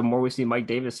succeed, the more we see Mike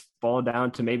Davis fall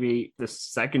down to maybe the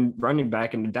second running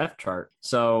back in the depth chart.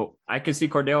 So I could see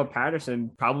Cordarrelle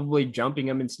Patterson probably jumping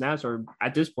him in snaps, or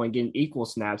at this point getting equal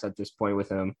snaps at this point with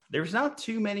him. There's not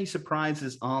too many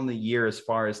surprises on the year as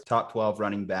far as top 12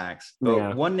 running backs.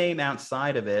 But one name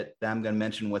outside of it that I'm going to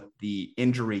mention with the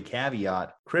injury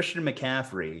caveat, Christian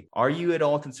McCaffrey. Are you at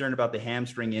all concerned about the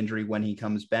hamstring injury when he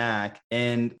comes back?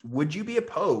 And would you be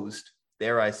opposed,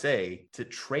 dare I say, to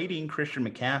trading Christian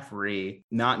McCaffrey,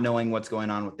 not knowing what's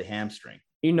going on with the hamstring?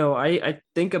 I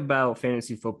think about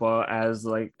fantasy football as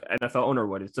like NFL owner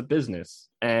would. It's a business,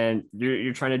 and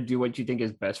you're trying to do what you think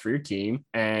is best for your team.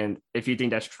 And if you think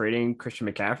that's trading Christian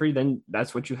McCaffrey, then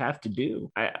that's what you have to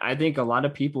do. I think a lot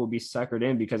of people will be suckered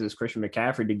in because it's Christian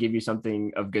McCaffrey to give you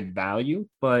something of good value.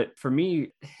 But for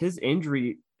me, his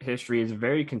injury history is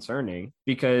very concerning,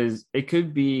 because it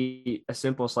could be a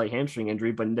simple slight hamstring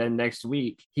injury, but then next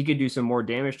week he could do some more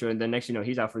damage to it. And then next,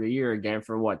 he's out for the year again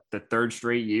for the 3rd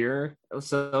straight year.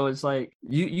 So it's like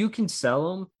you can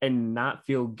sell him and not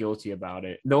feel guilty about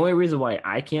it. The only reason why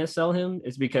I can't sell him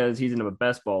is because he's in a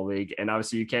best ball league, and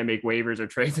obviously you can't make waivers or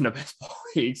trades in a best ball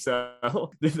league. So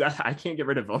I can't get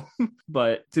rid of him.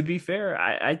 But to be fair,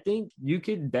 I think you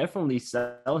could definitely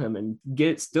sell him and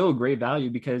get still great value,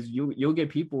 because you'll get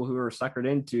people who are suckered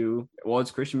into, well,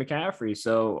 it's Christian McCaffrey,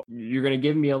 so you're going to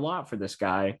give me a lot for this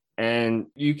guy. And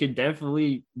you could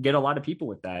definitely get a lot of people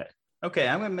with that. Okay,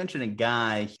 I'm going to mention a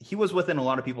guy. He was within a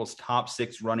lot of people's top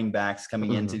 6 running backs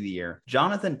coming into the year.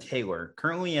 Jonathan Taylor,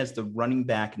 currently as the running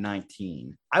back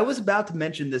 19. I was about to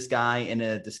mention this guy in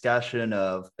a discussion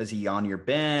of, is he on your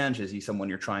bench? Is he someone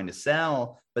you're trying to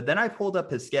sell? But then I pulled up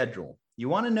his schedule. You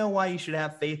want to know why you should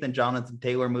have faith in Jonathan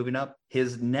Taylor moving up?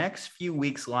 His next few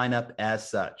weeks line up as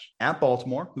such. At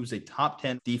Baltimore, who's a top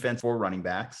 10 defense for running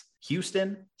backs.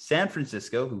 Houston, San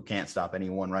Francisco, who can't stop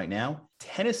anyone right now.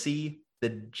 Tennessee, the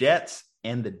Jets,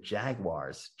 and the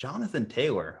Jaguars. Jonathan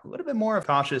Taylor, a little bit more of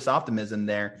cautious optimism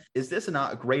there. Is this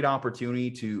not a great opportunity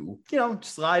to,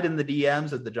 slide in the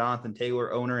DMs of the Jonathan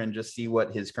Taylor owner and just see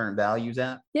what his current value's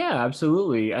at? Yeah,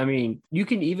 absolutely. I mean, you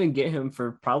can even get him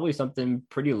for probably something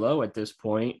pretty low at this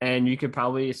point, and you could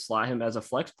probably slot him as a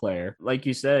flex player. Like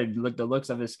you said, look, the looks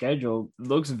of his schedule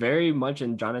looks very much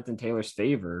in Jonathan Taylor's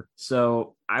favor.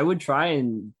 So I would try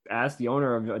and ask the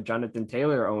owner of a Jonathan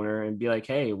Taylor owner and be like,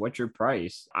 hey, what's your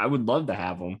price? I would love to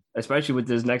have him, especially with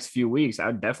this next few weeks. I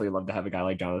would definitely love to have a guy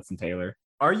like Jonathan Taylor.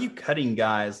 Are you cutting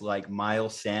guys like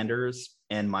Miles Sanders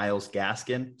and Myles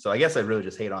Gaskin? So I guess I really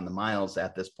just hate on the Miles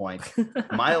at this point.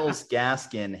 Myles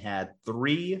Gaskin had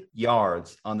 3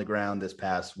 yards on the ground this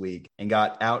past week and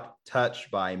got out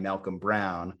touched by Malcolm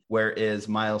Brown, whereas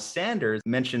Miles Sanders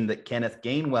mentioned that Kenneth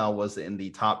Gainwell was in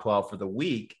the top 12 for the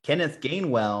week. Kenneth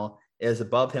Gainwell is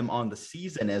above him on the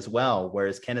season as well,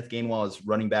 whereas Kenneth Gainwell is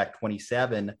running back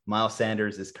 27. Miles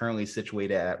Sanders is currently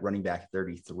situated at running back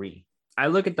 33. I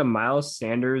look at the Miles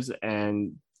Sanders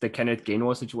and the Kenneth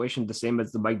Gainwell situation the same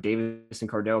as the Mike Davis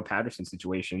and Cordarrelle Patterson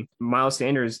situation. Miles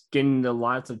Sanders getting the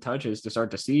lots of touches to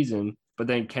start the season, but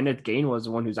then Kenneth Gainwell is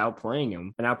the one who's outplaying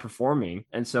him and outperforming.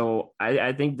 And so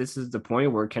I think this is the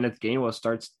point where Kenneth Gainwell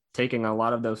starts taking a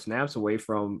lot of those snaps away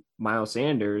from Miles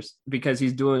Sanders because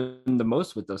he's doing the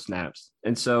most with those snaps.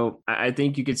 And so I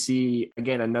think you could see,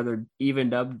 again, another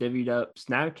evened up, divvied up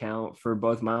snap count for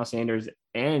both Miles Sanders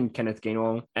and Kenneth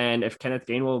Gainwell. And if Kenneth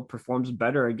Gainwell performs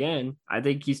better again, I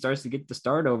think he starts to get the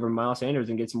start over Miles Sanders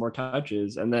and gets more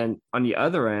touches. And then on the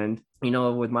other end,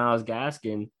 with Myles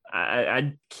Gaskin,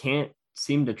 I can't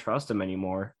seem to trust him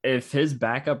anymore. If his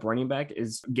backup running back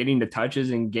is getting the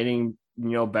touches and getting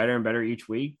better and better each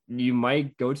week, you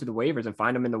might go to the waivers and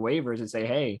find him in the waivers and say,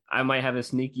 hey, I might have a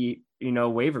sneaky,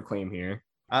 waiver claim here.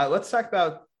 Let's talk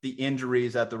about the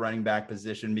injuries at the running back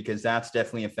position, because that's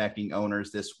definitely affecting owners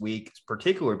this week,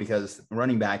 particularly because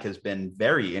running back has been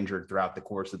very injured throughout the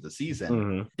course of the season.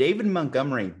 Mm-hmm. David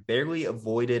Montgomery barely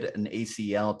avoided an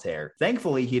ACL tear.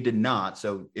 Thankfully, he did not.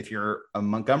 So if you're a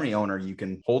Montgomery owner, you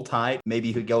can hold tight.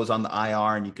 Maybe he goes on the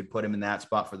IR and you could put him in that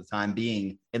spot for the time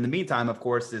being. In the meantime, of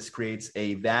course, this creates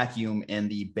a vacuum in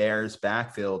the Bears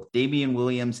backfield. Damian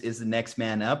Williams is the next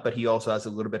man up, but he also has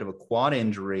a little bit of a quad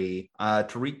injury.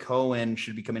 Tariq Cohen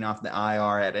should be coming off the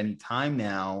IR at any time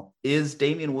now. Is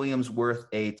Damian Williams worth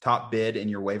a top bid in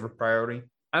your waiver priority?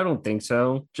 I don't think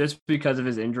so, just because of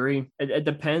his injury. It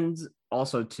depends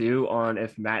also, too, on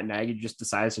if Matt Nagy just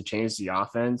decides to change the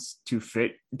offense to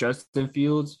fit Justin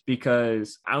Fields,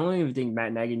 because I don't even think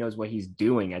Matt Nagy knows what he's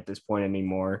doing at this point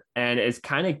anymore. And it's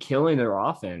kind of killing their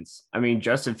offense. I mean,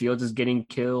 Justin Fields is getting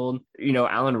killed.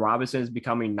 Allen Robinson is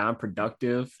becoming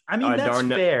non-productive. I mean, that's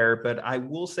fair, but I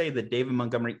will say that David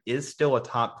Montgomery is still a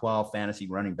top 12 fantasy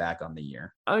running back on the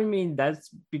year. I mean, that's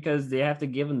because they have to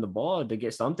give him the ball to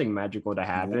get something magical to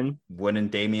happen.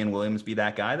 Wouldn't Damian Williams be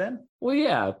that guy then? Well,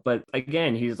 yeah, but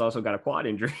again, he's also got a quad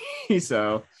injury.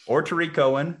 So, or Tariq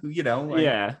Cohen, who,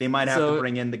 they might have to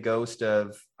bring in the ghost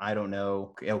of, I don't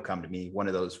know, it'll come to me, one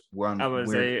of those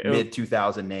mid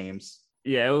 2000 names.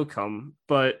 Yeah, it will come,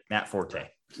 but Matt Forte,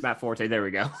 there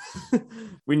we go.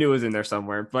 We knew it was in there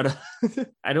somewhere, but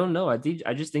I don't know. I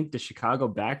just think the Chicago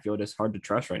backfield is hard to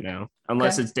trust right now,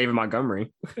 unless it's David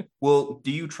Montgomery. Well,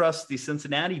 do you trust the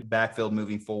Cincinnati backfield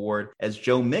moving forward, as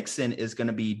Joe Mixon is going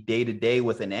to be day-to-day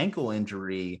with an ankle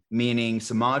injury, meaning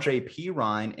Samaje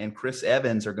Perine and Chris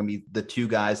Evans are going to be the two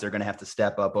guys they're going to have to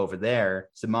step up over there.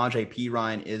 Samaje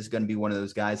Perine is going to be one of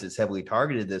those guys that's heavily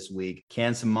targeted this week.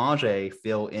 Can Samaje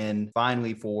fill in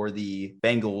finally for the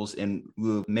Bengals in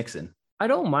lieu of Mixon? I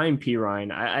don't mind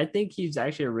Perine. I think he's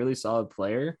actually a really solid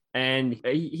player, and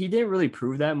he didn't really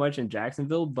prove that much in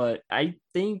Jacksonville, but I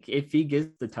think if he gets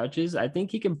the touches, I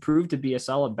think he can prove to be a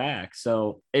solid back.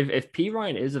 So if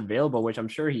Perine is available, which I'm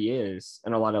sure he is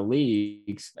in a lot of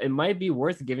leagues, it might be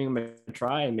worth giving him a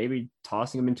try and maybe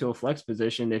tossing him into a flex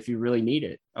position if you really need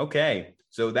it. Okay.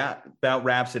 So that about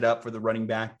wraps it up for the running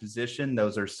back position.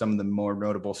 Those are some of the more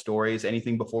notable stories.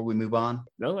 Anything before we move on?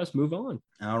 No, let's move on.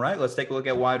 All right, let's take a look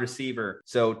at wide receiver.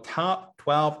 So top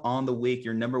 12 on the week,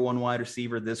 your number one wide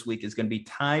receiver this week is going to be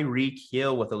Tyreek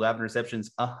Hill with 11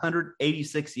 receptions,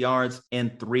 186 yards,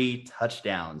 and 3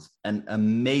 touchdowns. An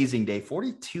amazing day,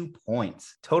 42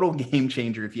 points. Total game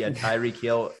changer if you had Tyreek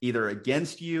Hill either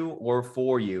against you or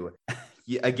for you.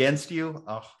 Against you,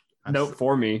 Nope,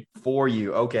 for me. For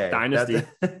you. Okay. Dynasty.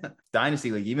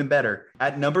 Dynasty League, even better.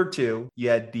 At number 2, you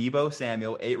had Deebo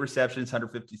Samuel, 8 receptions,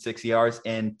 156 yards,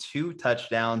 and 2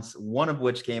 touchdowns, one of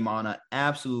which came on an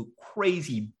absolute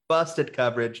crazy busted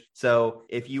coverage. So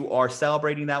if you are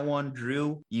celebrating that one,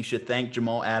 Drew, you should thank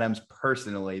Jamal Adams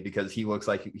personally, because he looks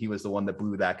like he was the one that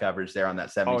blew that coverage there on that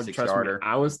 76-yarder.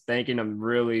 I was thanking him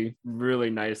really, really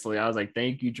nicely. I was like,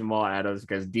 thank you, Jamal Adams,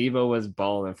 because Deebo was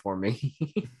balling for me.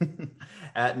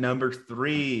 At number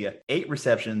 3, 8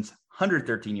 receptions,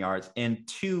 113 yards, and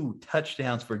 2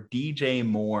 touchdowns for DJ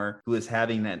Moore, who is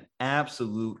having an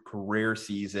absolute career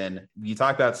season. You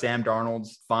talk about Sam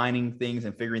Darnold's finding things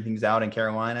and figuring things out in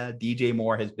Carolina. DJ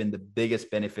Moore has been the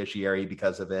biggest beneficiary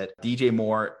because of it. DJ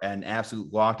Moore, an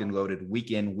absolute locked and loaded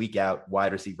week in, week out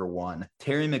wide receiver 1.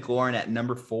 Terry McLaurin at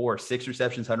number 4, 6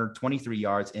 receptions, 123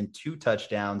 yards, and 2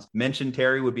 touchdowns. Mentioned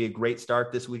Terry would be a great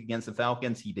start this week against the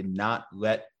Falcons. He did not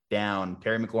let down.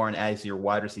 Terry McLaurin as your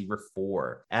wide receiver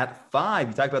 4. At 5,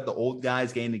 you talk about the old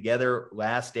guys getting together,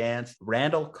 last dance.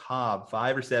 Randall Cobb,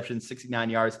 5 receptions, 69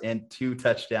 yards, and 2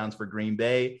 touchdowns for Green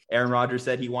Bay. Aaron Rodgers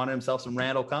said he wanted himself some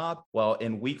Randall Cobb. Well,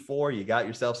 in week 4, you got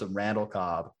yourself some Randall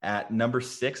Cobb. At number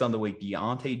 6 on the week,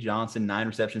 Deontay Johnson, 9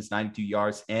 receptions, 92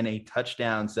 yards, and a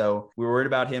touchdown. So we were worried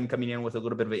about him coming in with a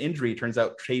little bit of an injury. It turns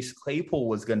out Chase Claypool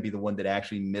was going to be the one that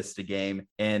actually missed a game,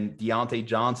 and Deontay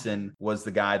Johnson was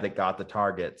the guy that got the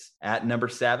targets. At number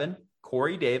 7,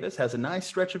 Corey Davis has a nice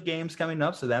stretch of games coming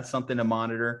up, so that's something to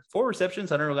monitor. 4 receptions,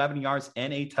 111 yards,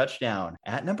 and a touchdown.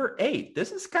 At number 8,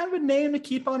 this is kind of a name to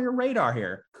keep on your radar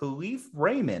here. Khalif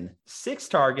Raymond, 6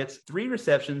 targets, 3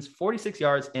 receptions, 46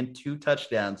 yards, and 2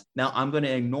 touchdowns. Now, I'm going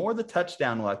to ignore the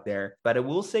touchdown luck there, but I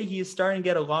will say he is starting to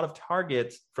get a lot of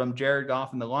targets from Jared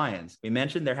Goff and the Lions. We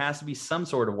mentioned there has to be some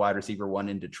sort of wide receiver 1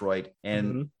 in Detroit,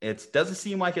 and it doesn't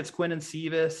seem like it's Quinn and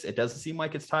Cevis. It doesn't seem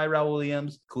like it's Tyrell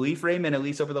Williams. Khalif Raymond, at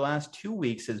least over the last 2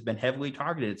 weeks, has been heavily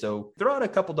targeted. So throw out a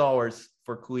couple dollars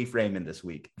for Khalif Raymond this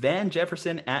week. Van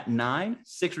Jefferson at 9,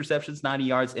 6 receptions, 90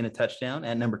 yards, and a touchdown.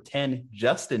 At number 10,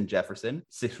 Justin Jefferson,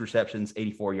 6 receptions,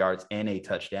 84 yards, and a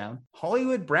touchdown.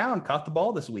 Hollywood Brown caught the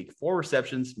ball this week, 4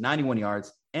 receptions, 91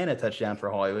 yards, and a touchdown for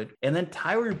Hollywood. And then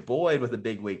Tyler Boyd with a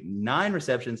big week, 9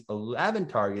 receptions, 11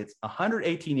 targets,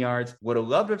 118 yards. Would have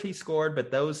loved if he scored,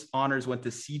 but those honors went to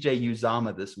CJ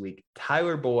Uzama this week.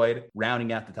 Tyler Boyd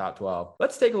rounding out the top 12.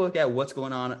 Let's take a look at what's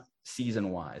going on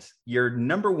season-wise. Your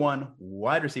number 1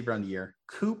 wide receiver on the year,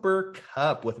 Cooper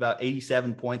Kupp, with about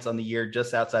 87 points on the year,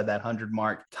 just outside that 100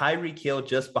 mark. Tyreek Hill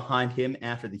just behind him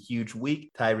after the huge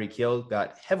week. Tyreek Hill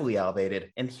got heavily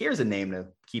elevated. And here's a name to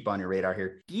keep on your radar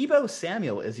here. Deebo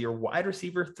Samuel is your wide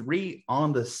receiver 3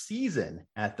 on the season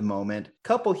at the moment.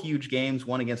 Couple huge games,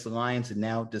 one against the Lions and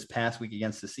now this past week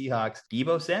against the Seahawks.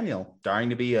 Deebo Samuel starting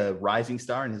to be a rising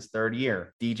star in his 3rd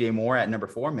year. DJ Moore at number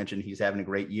 4, mentioned he's having a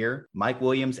great year. Mike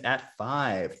Williams at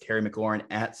 5, Terry McLaurin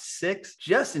at 6,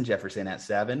 Justin Jefferson at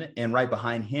 7, and right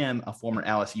behind him, a former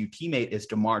LSU teammate is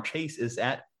Jamar Chase is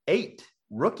at 8.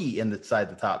 Rookie inside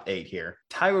the top 8 here.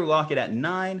 Tyler Lockett at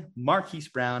 9, Marquise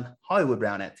Brown, Hollywood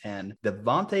Brown at 10,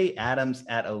 Devontae Adams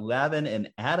at 11,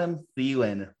 and Adam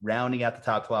Thielen rounding out the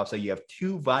top 12. So you have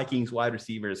 2 Vikings wide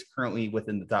receivers currently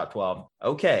within the top 12.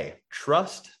 Okay,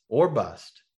 trust or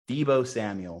bust Deebo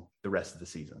Samuel the rest of the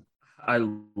season. I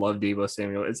love Deebo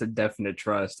Samuel. It's a definite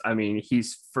trust. I mean,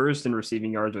 he's first in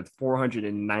receiving yards with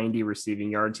 490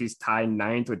 receiving yards. He's tied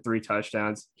 9th with 3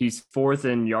 touchdowns. He's 4th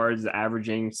in yards,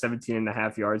 averaging 17 and a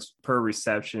half yards per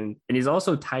reception. And he's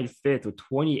also tied 5th with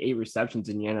 28 receptions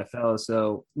in the NFL.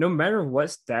 So no matter what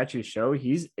stats you show,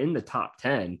 he's in the top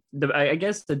 10. I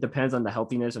guess it depends on the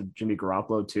healthiness of Jimmy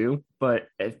Garoppolo too. But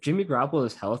if Jimmy Garoppolo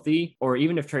is healthy, or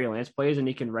even if Trey Lance plays and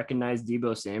he can recognize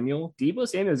Deebo Samuel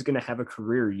is going to have a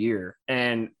career year.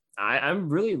 And I'm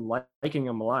really liking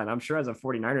him a lot. I'm sure as a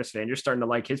 49ers fan, you're starting to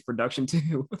like his production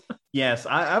too. Yes,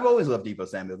 I've always loved Deebo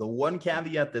Samuel. The one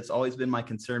caveat that's always been my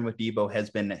concern with Deebo has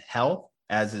been health,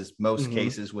 as is most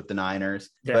cases with the Niners.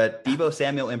 Yeah. But Deebo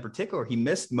Samuel in particular, he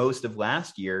missed most of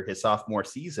last year, his sophomore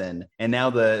season. And now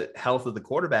the health of the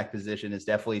quarterback position is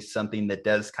definitely something that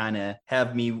does kind of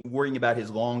have me worrying about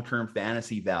his long-term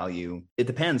fantasy value. It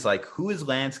depends, like, who is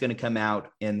Lance going to come out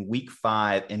in week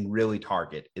 5 and really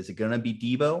target? Is it going to be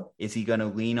Deebo? Is he going to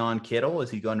lean on Kittle? Is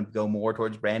he going to go more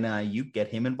towards Brandon Ayuk, get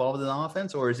him involved in the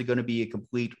offense? Or is it going to be a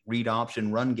complete read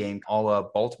option run game a la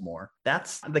Baltimore?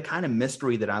 That's the kind of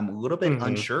mystery that I'm a little bit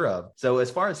unsure of. So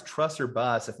as far as trust or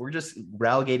bust, if we're just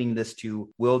relegating this to,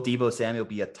 will Deebo Samuel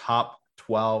be a top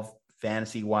 12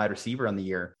 fantasy wide receiver on the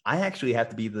year, I actually have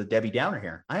to be the Debbie Downer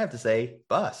here. I have to say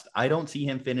bust. I don't see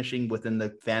him finishing within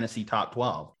the fantasy top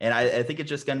 12. And I think it's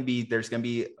just going to be, there's going to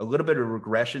be a little bit of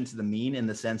regression to the mean in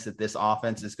the sense that this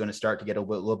offense is going to start to get a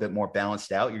little bit more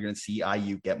balanced out. You're going to see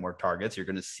IU get more targets. You're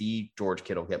going to see George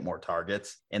Kittle get more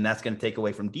targets. And that's going to take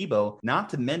away from Debo, not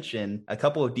to mention a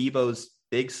couple of Debo's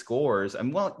big scores.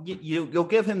 And well, you'll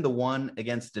give him the one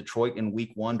against Detroit in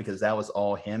week 1 because that was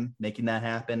all him making that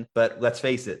happen. But let's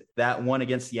face it, that one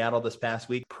against Seattle this past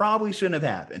week probably shouldn't have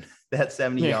happened. That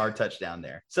 70-yard touchdown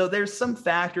there. So there's some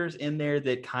factors in there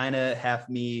that kind of have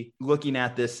me looking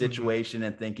at this situation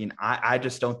and thinking, I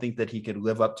just don't think that he could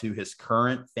live up to his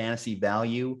current fantasy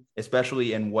value,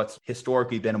 especially in what's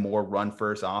historically been a more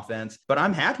run-first offense. But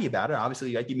I'm happy about it.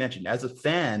 Obviously, like you mentioned, as a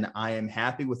fan, I am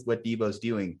happy with what Debo's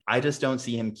doing. I just don't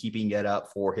see him keeping it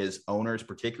up for his owners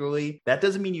particularly. That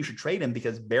doesn't mean you should trade him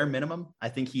because bare minimum, I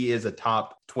think he is a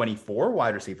top 24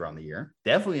 wide receiver on the year.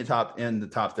 Definitely in the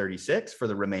top 36 for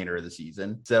the remainder of the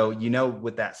season. So,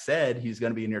 with that said, he's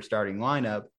going to be in your starting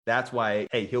lineup. That's why,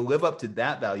 hey, he'll live up to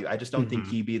that value. I just don't think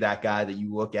he'd be that guy that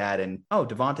you look at and,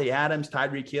 Devontae Adams,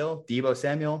 Tyreek Hill, Deebo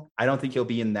Samuel. I don't think he'll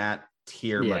be in that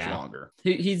tier much longer.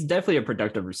 He's definitely a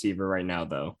productive receiver right now,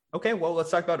 though. Okay, well, let's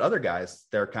talk about other guys.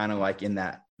 They're kind of like in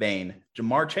that vein.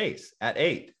 Jamar Chase at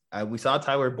 8. We saw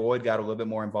Tyler Boyd got a little bit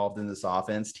more involved in this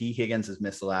offense. T. Higgins has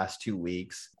missed the last 2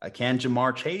 weeks. Can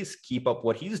Jamar Chase keep up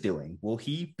what he's doing? Will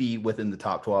he be within the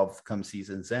top 12 come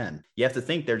season's end? You have to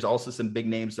think there's also some big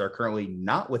names that are currently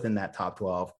not within that top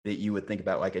 12 that you would think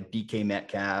about, like a DK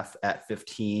Metcalf at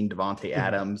 15, Devontae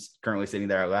Adams currently sitting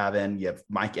there at 11. You have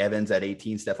Mike Evans at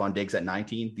 18, Stephon Diggs at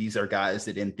 19. These are guys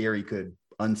that in theory could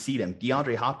unseat him.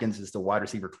 DeAndre Hopkins is the wide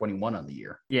receiver 21 on the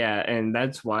year. Yeah, and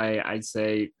that's why I'd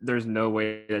say there's no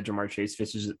way that Jamar Chase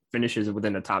finishes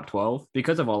within the top 12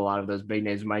 because of a lot of those big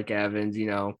names, Mike Evans,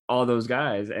 all those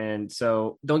guys. And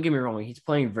so don't get me wrong, he's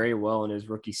playing very well in his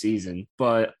rookie season.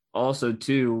 But also,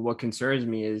 too, what concerns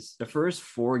me is the first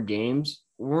 4 games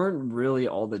weren't really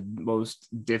all the most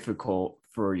difficult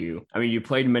for you. I mean, you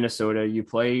played Minnesota, you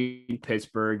played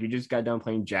Pittsburgh, you just got done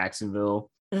playing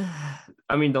Jacksonville.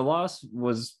 I mean, the loss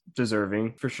was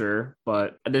deserving for sure,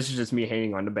 but this is just me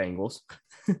hating on the Bengals.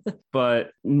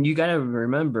 But you got to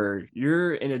remember,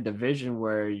 you're in a division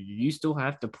where you still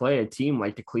have to play a team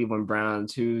like the Cleveland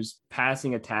Browns, whose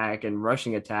passing attack and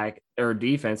rushing attack or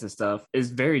defense and stuff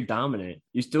is very dominant.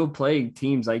 You still play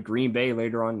teams like Green Bay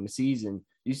later on in the season.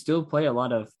 You still play a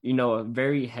lot of,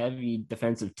 very heavy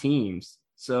defensive teams.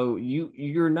 So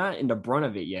you're not in the brunt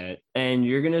of it yet. And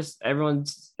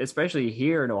everyone's, especially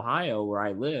here in Ohio where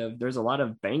I live, there's a lot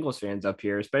of Bengals fans up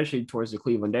here, especially towards the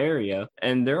Cleveland area.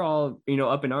 And they're all,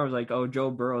 up in arms like, oh,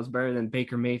 Joe Burrow is better than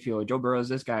Baker Mayfield. Joe Burrow's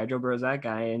this guy. Joe Burrow's that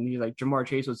guy. And he's like, Jamar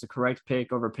Chase was the correct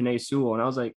pick over Penei Sewell. And I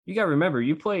was like, you got to remember,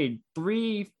 you played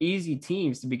 3 easy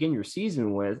teams to begin your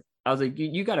season with. I was like,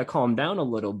 you got to calm down a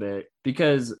little bit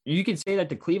because you can say that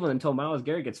to Cleveland until Myles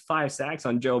Garrett gets 5 sacks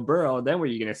on Joe Burrow. Then what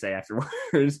are you going to say afterwards?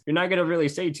 You're not going to really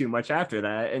say too much after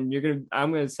that. And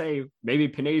I'm going to say maybe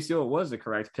Penei Sewell was the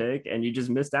correct pick and you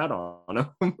just missed out on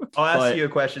him. I'll ask you a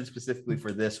question specifically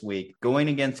for this week. Going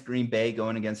against Green Bay,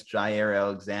 going against Jair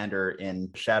Alexander in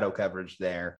shadow coverage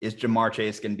there, is Jamar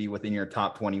Chase going to be within your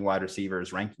top 20 wide receivers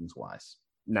rankings wise?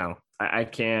 No, I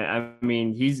can't. I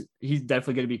mean, he's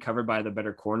definitely going to be covered by the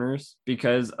better corners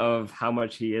because of how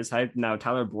much he is hyped. Now,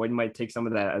 Tyler Boyd might take some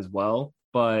of that as well.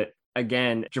 But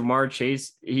again, Jamar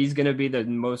Chase, he's going to be the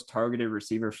most targeted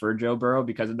receiver for Joe Burrow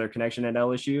because of their connection at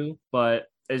LSU. But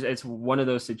it's one of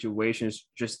those situations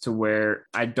just to where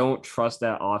I don't trust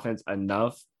that offense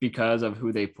enough because of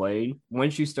who they played.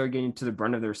 Once you start getting to the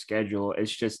brunt of their schedule,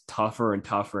 it's just tougher and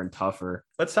tougher and tougher.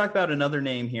 Let's talk about another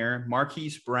name here,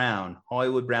 Marquise Brown,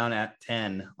 Hollywood Brown at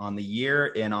 10 on the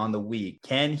year and on the week.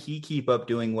 Can he keep up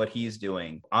doing what he's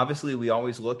doing? Obviously, we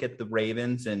always look at the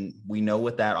Ravens and we know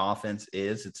what that offense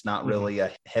is. It's not really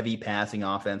a heavy passing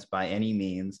offense by any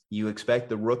means. You expect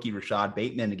the rookie Rashad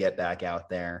Bateman to get back out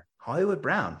there. Hollywood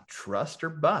Brown, trust or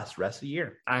bust rest of the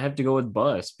year? I have to go with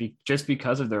bust just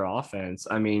because of their offense.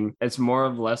 I mean, it's more or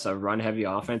less a run-heavy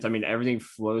offense. I mean, everything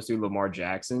flows through Lamar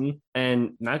Jackson.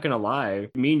 And not going to lie,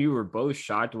 me and you were both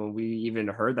shocked when we even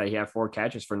heard that he had 4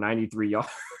 catches for 93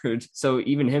 yards. So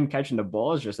even him catching the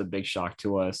ball is just a big shock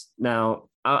to us. Now,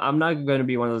 I'm not going to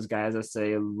be one of those guys that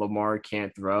say Lamar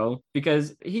can't throw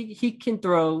because he can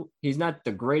throw. He's not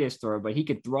the greatest thrower, but he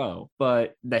could throw.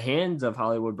 But the hands of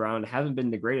Hollywood Brown haven't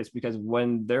been the greatest because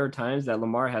when there are times that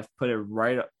Lamar have put it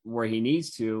right where he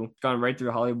needs to, it's gone right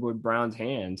through Hollywood Brown's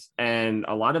hands. And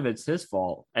a lot of it's his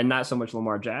fault and not so much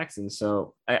Lamar Jackson.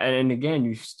 So, and again,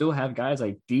 you still have guys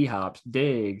like D-Hops,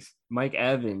 Diggs, Mike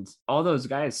Evans, all those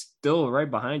guys still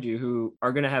right behind you who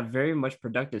are going to have very much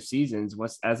productive seasons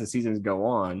as the seasons go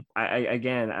on. I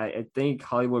think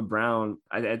Hollywood Brown,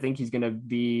 I think he's going to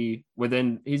be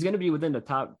within the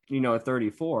top,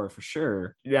 34 for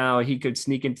sure. Now he could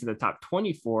sneak into the top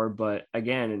 24, but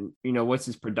again, what's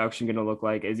his production going to look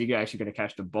like? Is he actually going to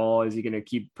catch the ball? Is he going to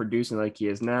keep producing like he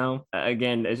is now?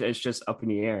 Again, it's just up in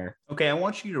the air. Okay, I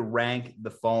want you to rank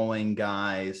the following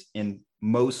guys in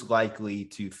most likely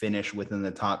to finish within the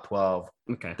top 12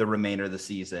 the remainder of the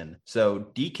season. So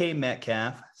DK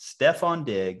Metcalf, Stephon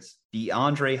Diggs,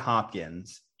 DeAndre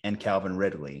Hopkins, and Calvin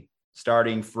Ridley,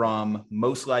 starting from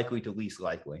most likely to least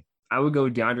likely. I would go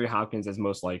DeAndre Hopkins as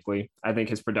most likely. I think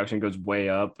his production goes way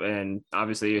up. And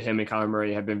obviously him and Kyler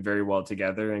Murray have been very well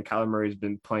together. And Kyler Murray's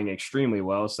been playing extremely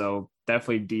well. So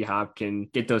definitely D-Hop can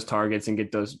get those targets and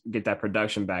get that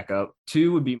production back up.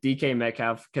 2 would be DK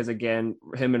Metcalf, because again,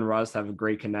 him and Russ have a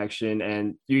great connection.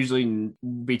 And usually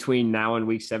between now and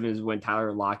week 7 is when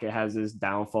Tyler Lockett has his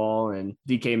downfall and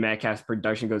DK Metcalf's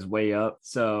production goes way up.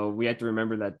 So we have to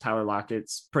remember that Tyler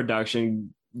Lockett's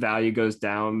production value goes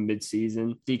down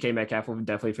mid-season. DK Metcalf will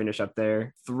definitely finish up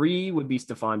there. 3 would be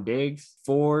Stephon Diggs.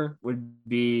 4 would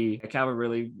be Calvin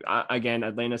Ridley. Again,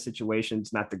 Atlanta's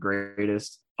situation's not the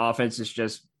greatest. Offense has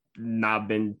just not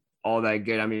been all that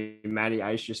good. I mean, Matty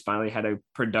Ice just finally had a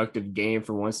productive game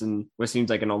for once in what seems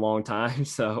like in a long time.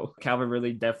 So Calvin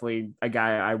Ridley, definitely a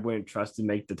guy I wouldn't trust to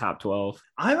make the top 12.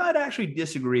 I might actually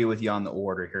disagree with you on the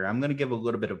order here. I'm going to give a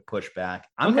little bit of pushback.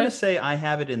 I'm going to say I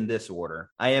have it in this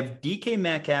order. I have DK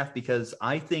Metcalf because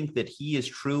I think that he is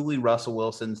truly Russell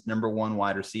Wilson's number 1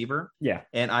 wide receiver. Yeah.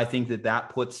 And I think that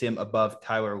puts him above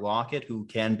Tyler Lockett, who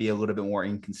can be a little bit more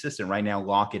inconsistent. Right now,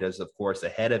 Lockett is, of course,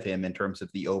 ahead of him in terms of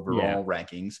the overall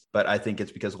rankings. But I think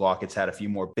it's because Lockett's had a few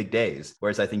more big days.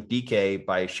 Whereas I think DK,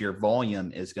 by sheer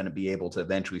volume, is going to be able to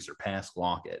eventually surpass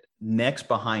Lockett. Next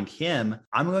behind him,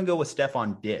 I'm going to go with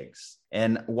Stephon Diggs.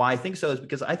 And why I think so is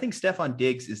because I think Stephon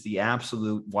Diggs is the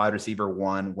absolute wide receiver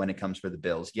 1 when it comes for the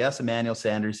Bills. Yes, Emmanuel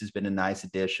Sanders has been a nice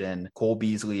addition. Cole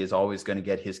Beasley is always going to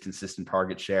get his consistent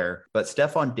target share. But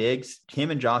Stephon Diggs, him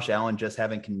and Josh Allen just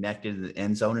haven't connected in the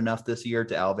end zone enough this year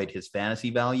to elevate his fantasy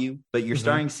value. But you're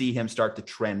starting to see him start to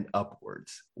trend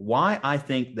upwards. Why I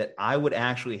think that I would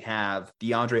actually have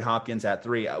DeAndre Hopkins at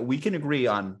 3. We can agree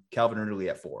on Calvin Ridley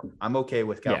at 4. I'm okay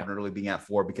with Calvin Ridley being at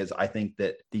 4 because I think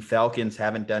that the Falcons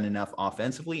haven't done enough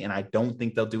offensively, and I don't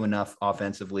think they'll do enough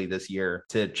offensively this year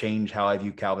to change how I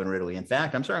view Calvin Ridley. In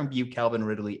fact, I'm starting to view Calvin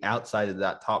Ridley outside of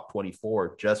that top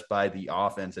 24 just by the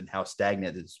offense and how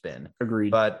stagnant it's been. Agreed.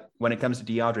 But when it comes to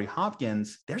DeAndre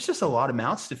Hopkins, there's just a lot of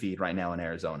mouths to feed right now in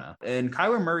Arizona. And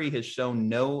Kyler Murray has shown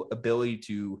no ability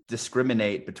to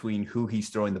discriminate between who he's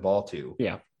throwing the ball to.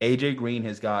 Yeah. AJ Green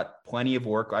has got plenty of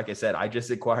work. Like I said, I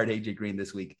just acquired AJ Green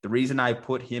this week. The reason I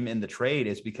put him in the trade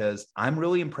is because I'm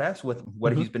really impressed with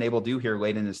what he's been able to do here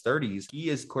late in his 30s. He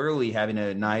is clearly having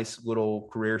a nice little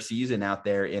career season out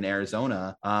there in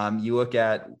Arizona. You look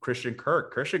at Christian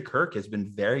Kirk. Christian Kirk has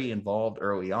been very involved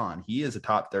early on. He is a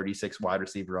top 36 wide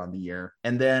receiver on the year.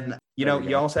 And then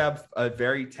you also have a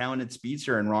very talented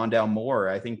speedster in Rondale Moore.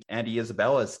 I think Andy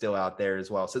Isabella is still out there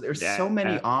as well. So there's so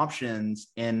many options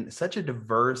and such a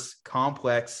diverse,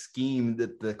 complex scheme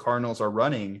that the Cardinals are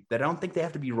running that I don't think they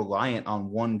have to be reliant on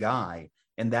one guy.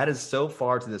 And that is so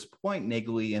far to this point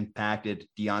negatively impacted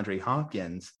DeAndre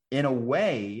Hopkins. In a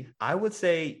way, I would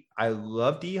say I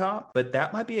love D-Hop, but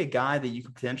that might be a guy that you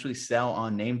could potentially sell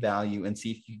on name value and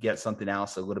see if you get something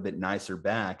else a little bit nicer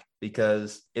back,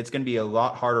 because it's going to be a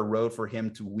lot harder road for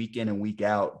him to week in and week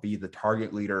out be the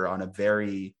target leader on a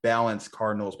very balanced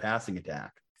Cardinals passing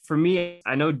attack. For me,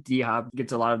 I know D-Hop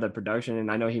gets a lot of the production, and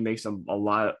I know he makes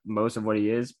most of what he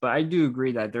is, but I do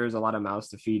agree that there's a lot of mouths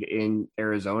to feed in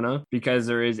Arizona because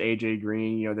there is AJ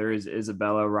Green, there is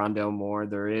Isabella, Rondale Moore,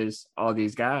 there is all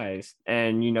these guys.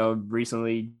 And,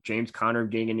 recently James Conner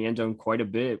getting in the end zone quite a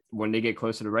bit when they get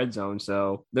close to the red zone.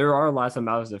 So there are lots of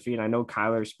mouths to feed. I know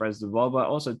Kyler spreads the ball, but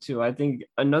also too, I think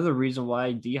another reason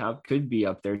why D-Hop could be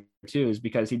up there too is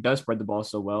because he does spread the ball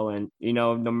so well. And,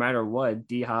 no matter what,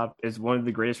 D-Hop is one of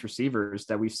the greatest receivers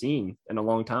that we've seen in a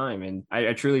long time. And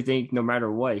I truly think no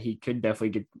matter what, he could definitely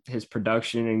get his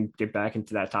production and get back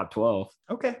into that top 12.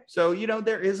 Okay. So,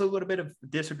 there is a little bit of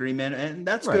disagreement, and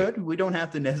that's good. We don't have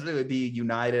to necessarily be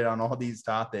united on all these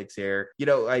topics here.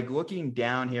 Like looking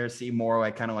down here, see more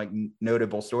like kind of like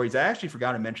notable stories. I actually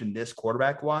forgot to mention this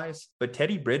quarterback wise, but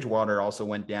Teddy Bridgewater also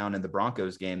went down in the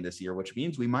Broncos game this year, which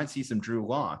means we might see some Drew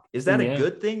Lock. Is that a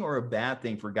good thing or a bad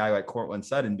thing for a guy like Cortland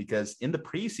Sutton? Because in the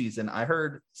preseason, I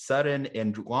heard Sutton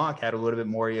and Lock had a little bit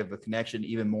more of a connection,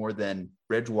 even more than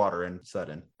Bridgewater and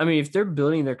Sutton. I mean, if they're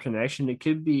building their connection, it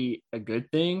could be a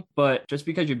good thing, but just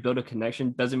because you build a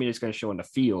connection doesn't mean it's going to show on the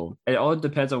field. It all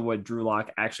depends on what Drew Lock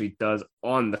actually does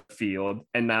on the field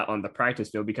and not on the practice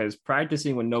field, because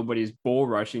practicing when nobody's bull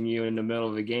rushing you in the middle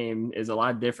of a game is a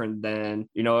lot different than,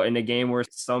 in a game where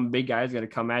some big guy's going to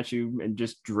come at you and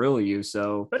just drill you.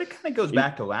 So, but it kind of goes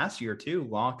back to last year too.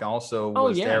 Lock also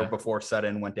was there before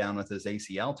Sutton went down with his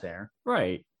ACL tear.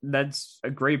 Right. That's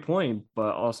a great point,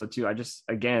 but also too,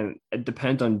 it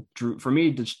depends on Drew. For me,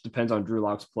 it just depends on Drew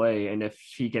Lock's play and if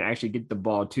he can actually get the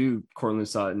ball to Courtland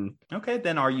Sutton. Okay,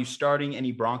 then are you starting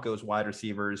any Broncos wide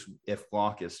receivers if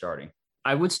Lock is starting?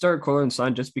 I would start Courtland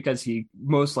Sutton just because he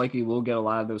most likely will get a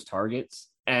lot of those targets.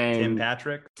 And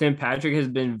Tim Patrick has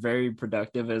been very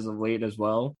productive as of late as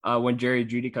well. When Jerry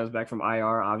Jeudy comes back from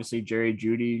IR, obviously Jerry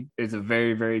Jeudy is a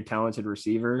very, very talented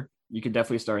receiver. You could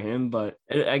definitely start him, but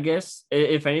I guess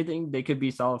if anything, they could be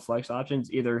solid flex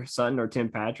options, either Sutton or Tim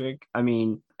Patrick. I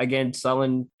mean, again,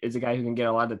 Sutton is a guy who can get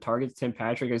a lot of the targets. Tim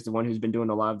Patrick is the one who's been doing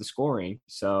a lot of the scoring.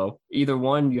 So either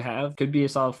one you have could be a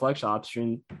solid flex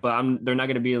option, but they're not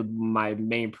going to be my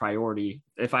main priority.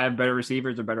 If I have better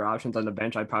receivers or better options on the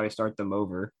bench, I'd probably start them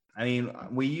over. I mean,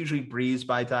 we usually breeze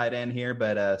by tight end here,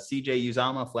 but CJ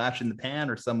Uzomah, flash in the pan,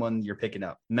 or someone you're picking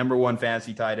up? Number one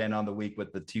fantasy tight end on the week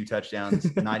with the 2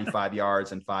 touchdowns, 95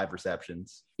 yards, and 5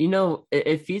 receptions.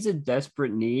 If he's a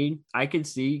desperate need, I could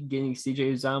see getting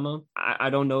CJ Uzomah. I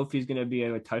don't know if he's going to be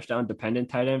a touchdown dependent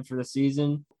tight end for the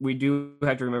season. We do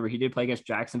have to remember he did play against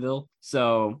Jacksonville,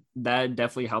 so that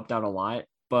definitely helped out a lot.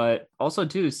 But also,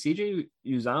 too, CJ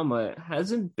Uzomah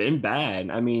hasn't been bad.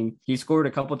 I mean, he scored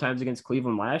a couple times against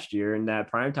Cleveland last year in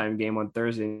that primetime game on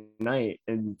Thursday night,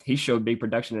 and he showed big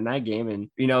production in that game.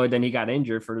 And, then he got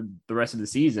injured for the rest of the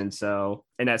season. So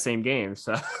in that same game.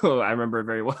 So I remember it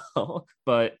very well.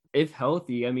 But if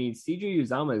healthy, I mean, CJ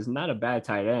Uzomah is not a bad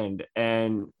tight end,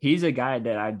 and he's a guy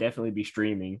that I'd definitely be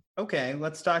streaming. Okay,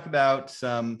 let's talk about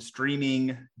some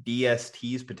streaming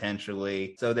DSTs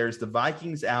potentially. So there's the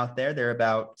Vikings out there. They're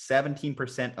about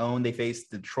 17% owned. They face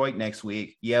Detroit next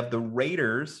week. You have the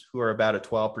Raiders, who are about a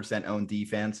 12% owned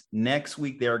defense. Next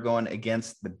week, they're going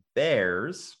against the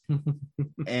Bears.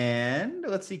 And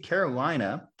let's see,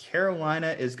 Carolina.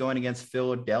 Carolina is going against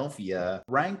Philadelphia.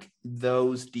 Rank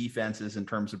those defenses in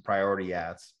terms of priority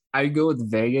ads. I'd go with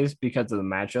Vegas because of the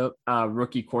matchup.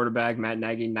 Rookie quarterback, Matt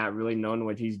Nagy, not really knowing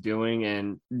what he's doing.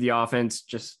 And the offense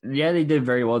they did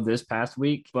very well this past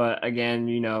week. But again,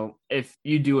 if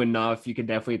you do enough, you could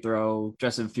definitely throw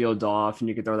Justin Fields off and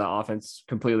you could throw that offense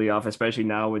completely off, especially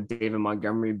now with David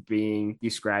Montgomery being the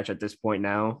scratch at this point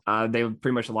now. They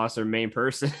pretty much lost their main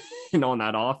person on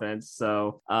that offense.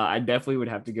 So I definitely would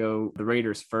have to go the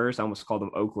Raiders first. I almost called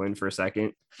them Oakland for a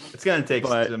second. It's going to take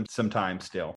some time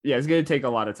still. Yeah, it's going to take a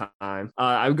lot of time.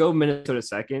 I would go Minnesota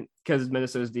second because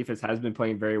Minnesota's defense has been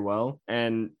playing very well.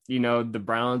 And, the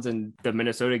Browns and the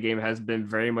Minnesota game has been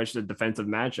very much the defensive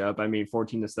matchup. I mean,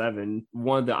 14-7,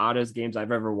 one of the oddest games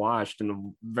I've ever watched in a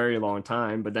very long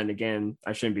time. But then again,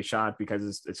 I shouldn't be shocked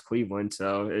because it's Cleveland.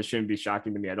 So it shouldn't be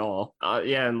shocking to me at all.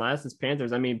 And last is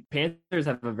Panthers. I mean, Panthers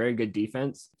have a very good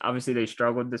defense. Obviously, they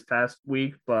struggled this past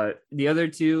week, but the other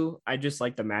two, I just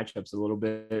like the matchups a little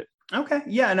bit. Okay.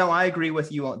 Yeah, no, I agree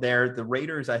with you there. The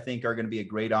Raiders, I think, are going to be a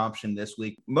great option this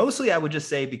week. Mostly, I would just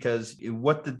say because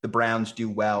what did the Browns do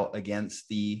well against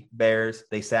the Bears?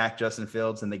 They sacked Justin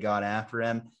Fields and they got after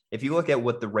him. If you look at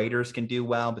what the Raiders can do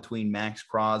well between Max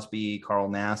Crosby, Carl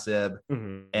Nassib,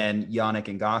 and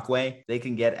Yannick Ngakoue, they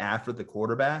can get after the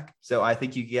quarterback. So I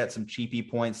think you get some cheapy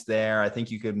points there. I think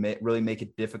you could really make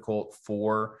it difficult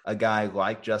for a guy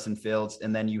like Justin Fields.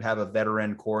 And then you have a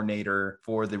veteran coordinator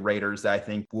for the Raiders that I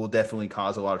think will definitely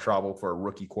cause a lot of trouble for a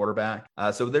rookie quarterback.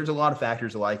 So there's a lot of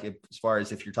factors alike as far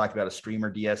as if you're talking about a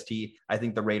streamer DST. I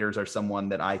think the Raiders are someone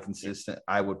that I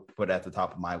would put at the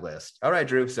top of my list. All right,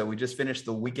 Drew. So we just finished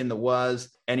the weekend that was.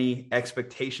 Any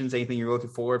expectations, anything you're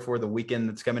looking forward for the weekend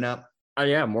that's coming up?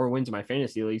 Yeah, more wins in my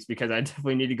fantasy leagues because I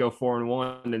definitely need to go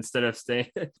 4-1 instead of staying.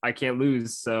 I can't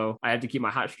lose, so I have to keep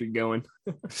my hot streak going.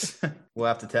 We'll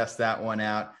have to test that one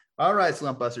out. All right,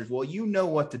 Slumpbusters. Well, you know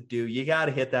what to do. You got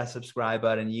to hit that subscribe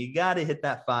button. You got to hit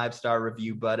that 5-star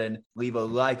review button. Leave a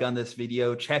like on this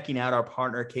video. Checking out our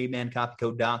partner,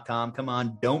 cavemancoffeeco.com. Come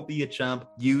on, don't be a chump.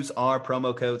 Use our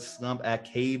promo code SLUMP at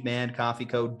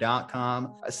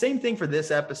cavemancoffeeco.com. Same thing for this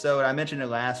episode. I mentioned it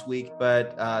last week,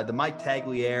 but the Mike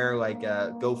Tagliere,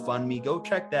 GoFundMe, go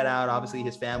check that out. Obviously,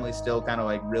 his family's still kind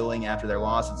of reeling after their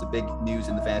loss. It's a big news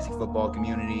in the fantasy football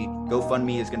community.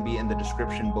 GoFundMe is going to be in the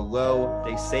description below.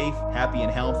 Stay safe, happy,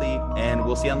 and healthy, and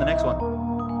we'll see you on the next one.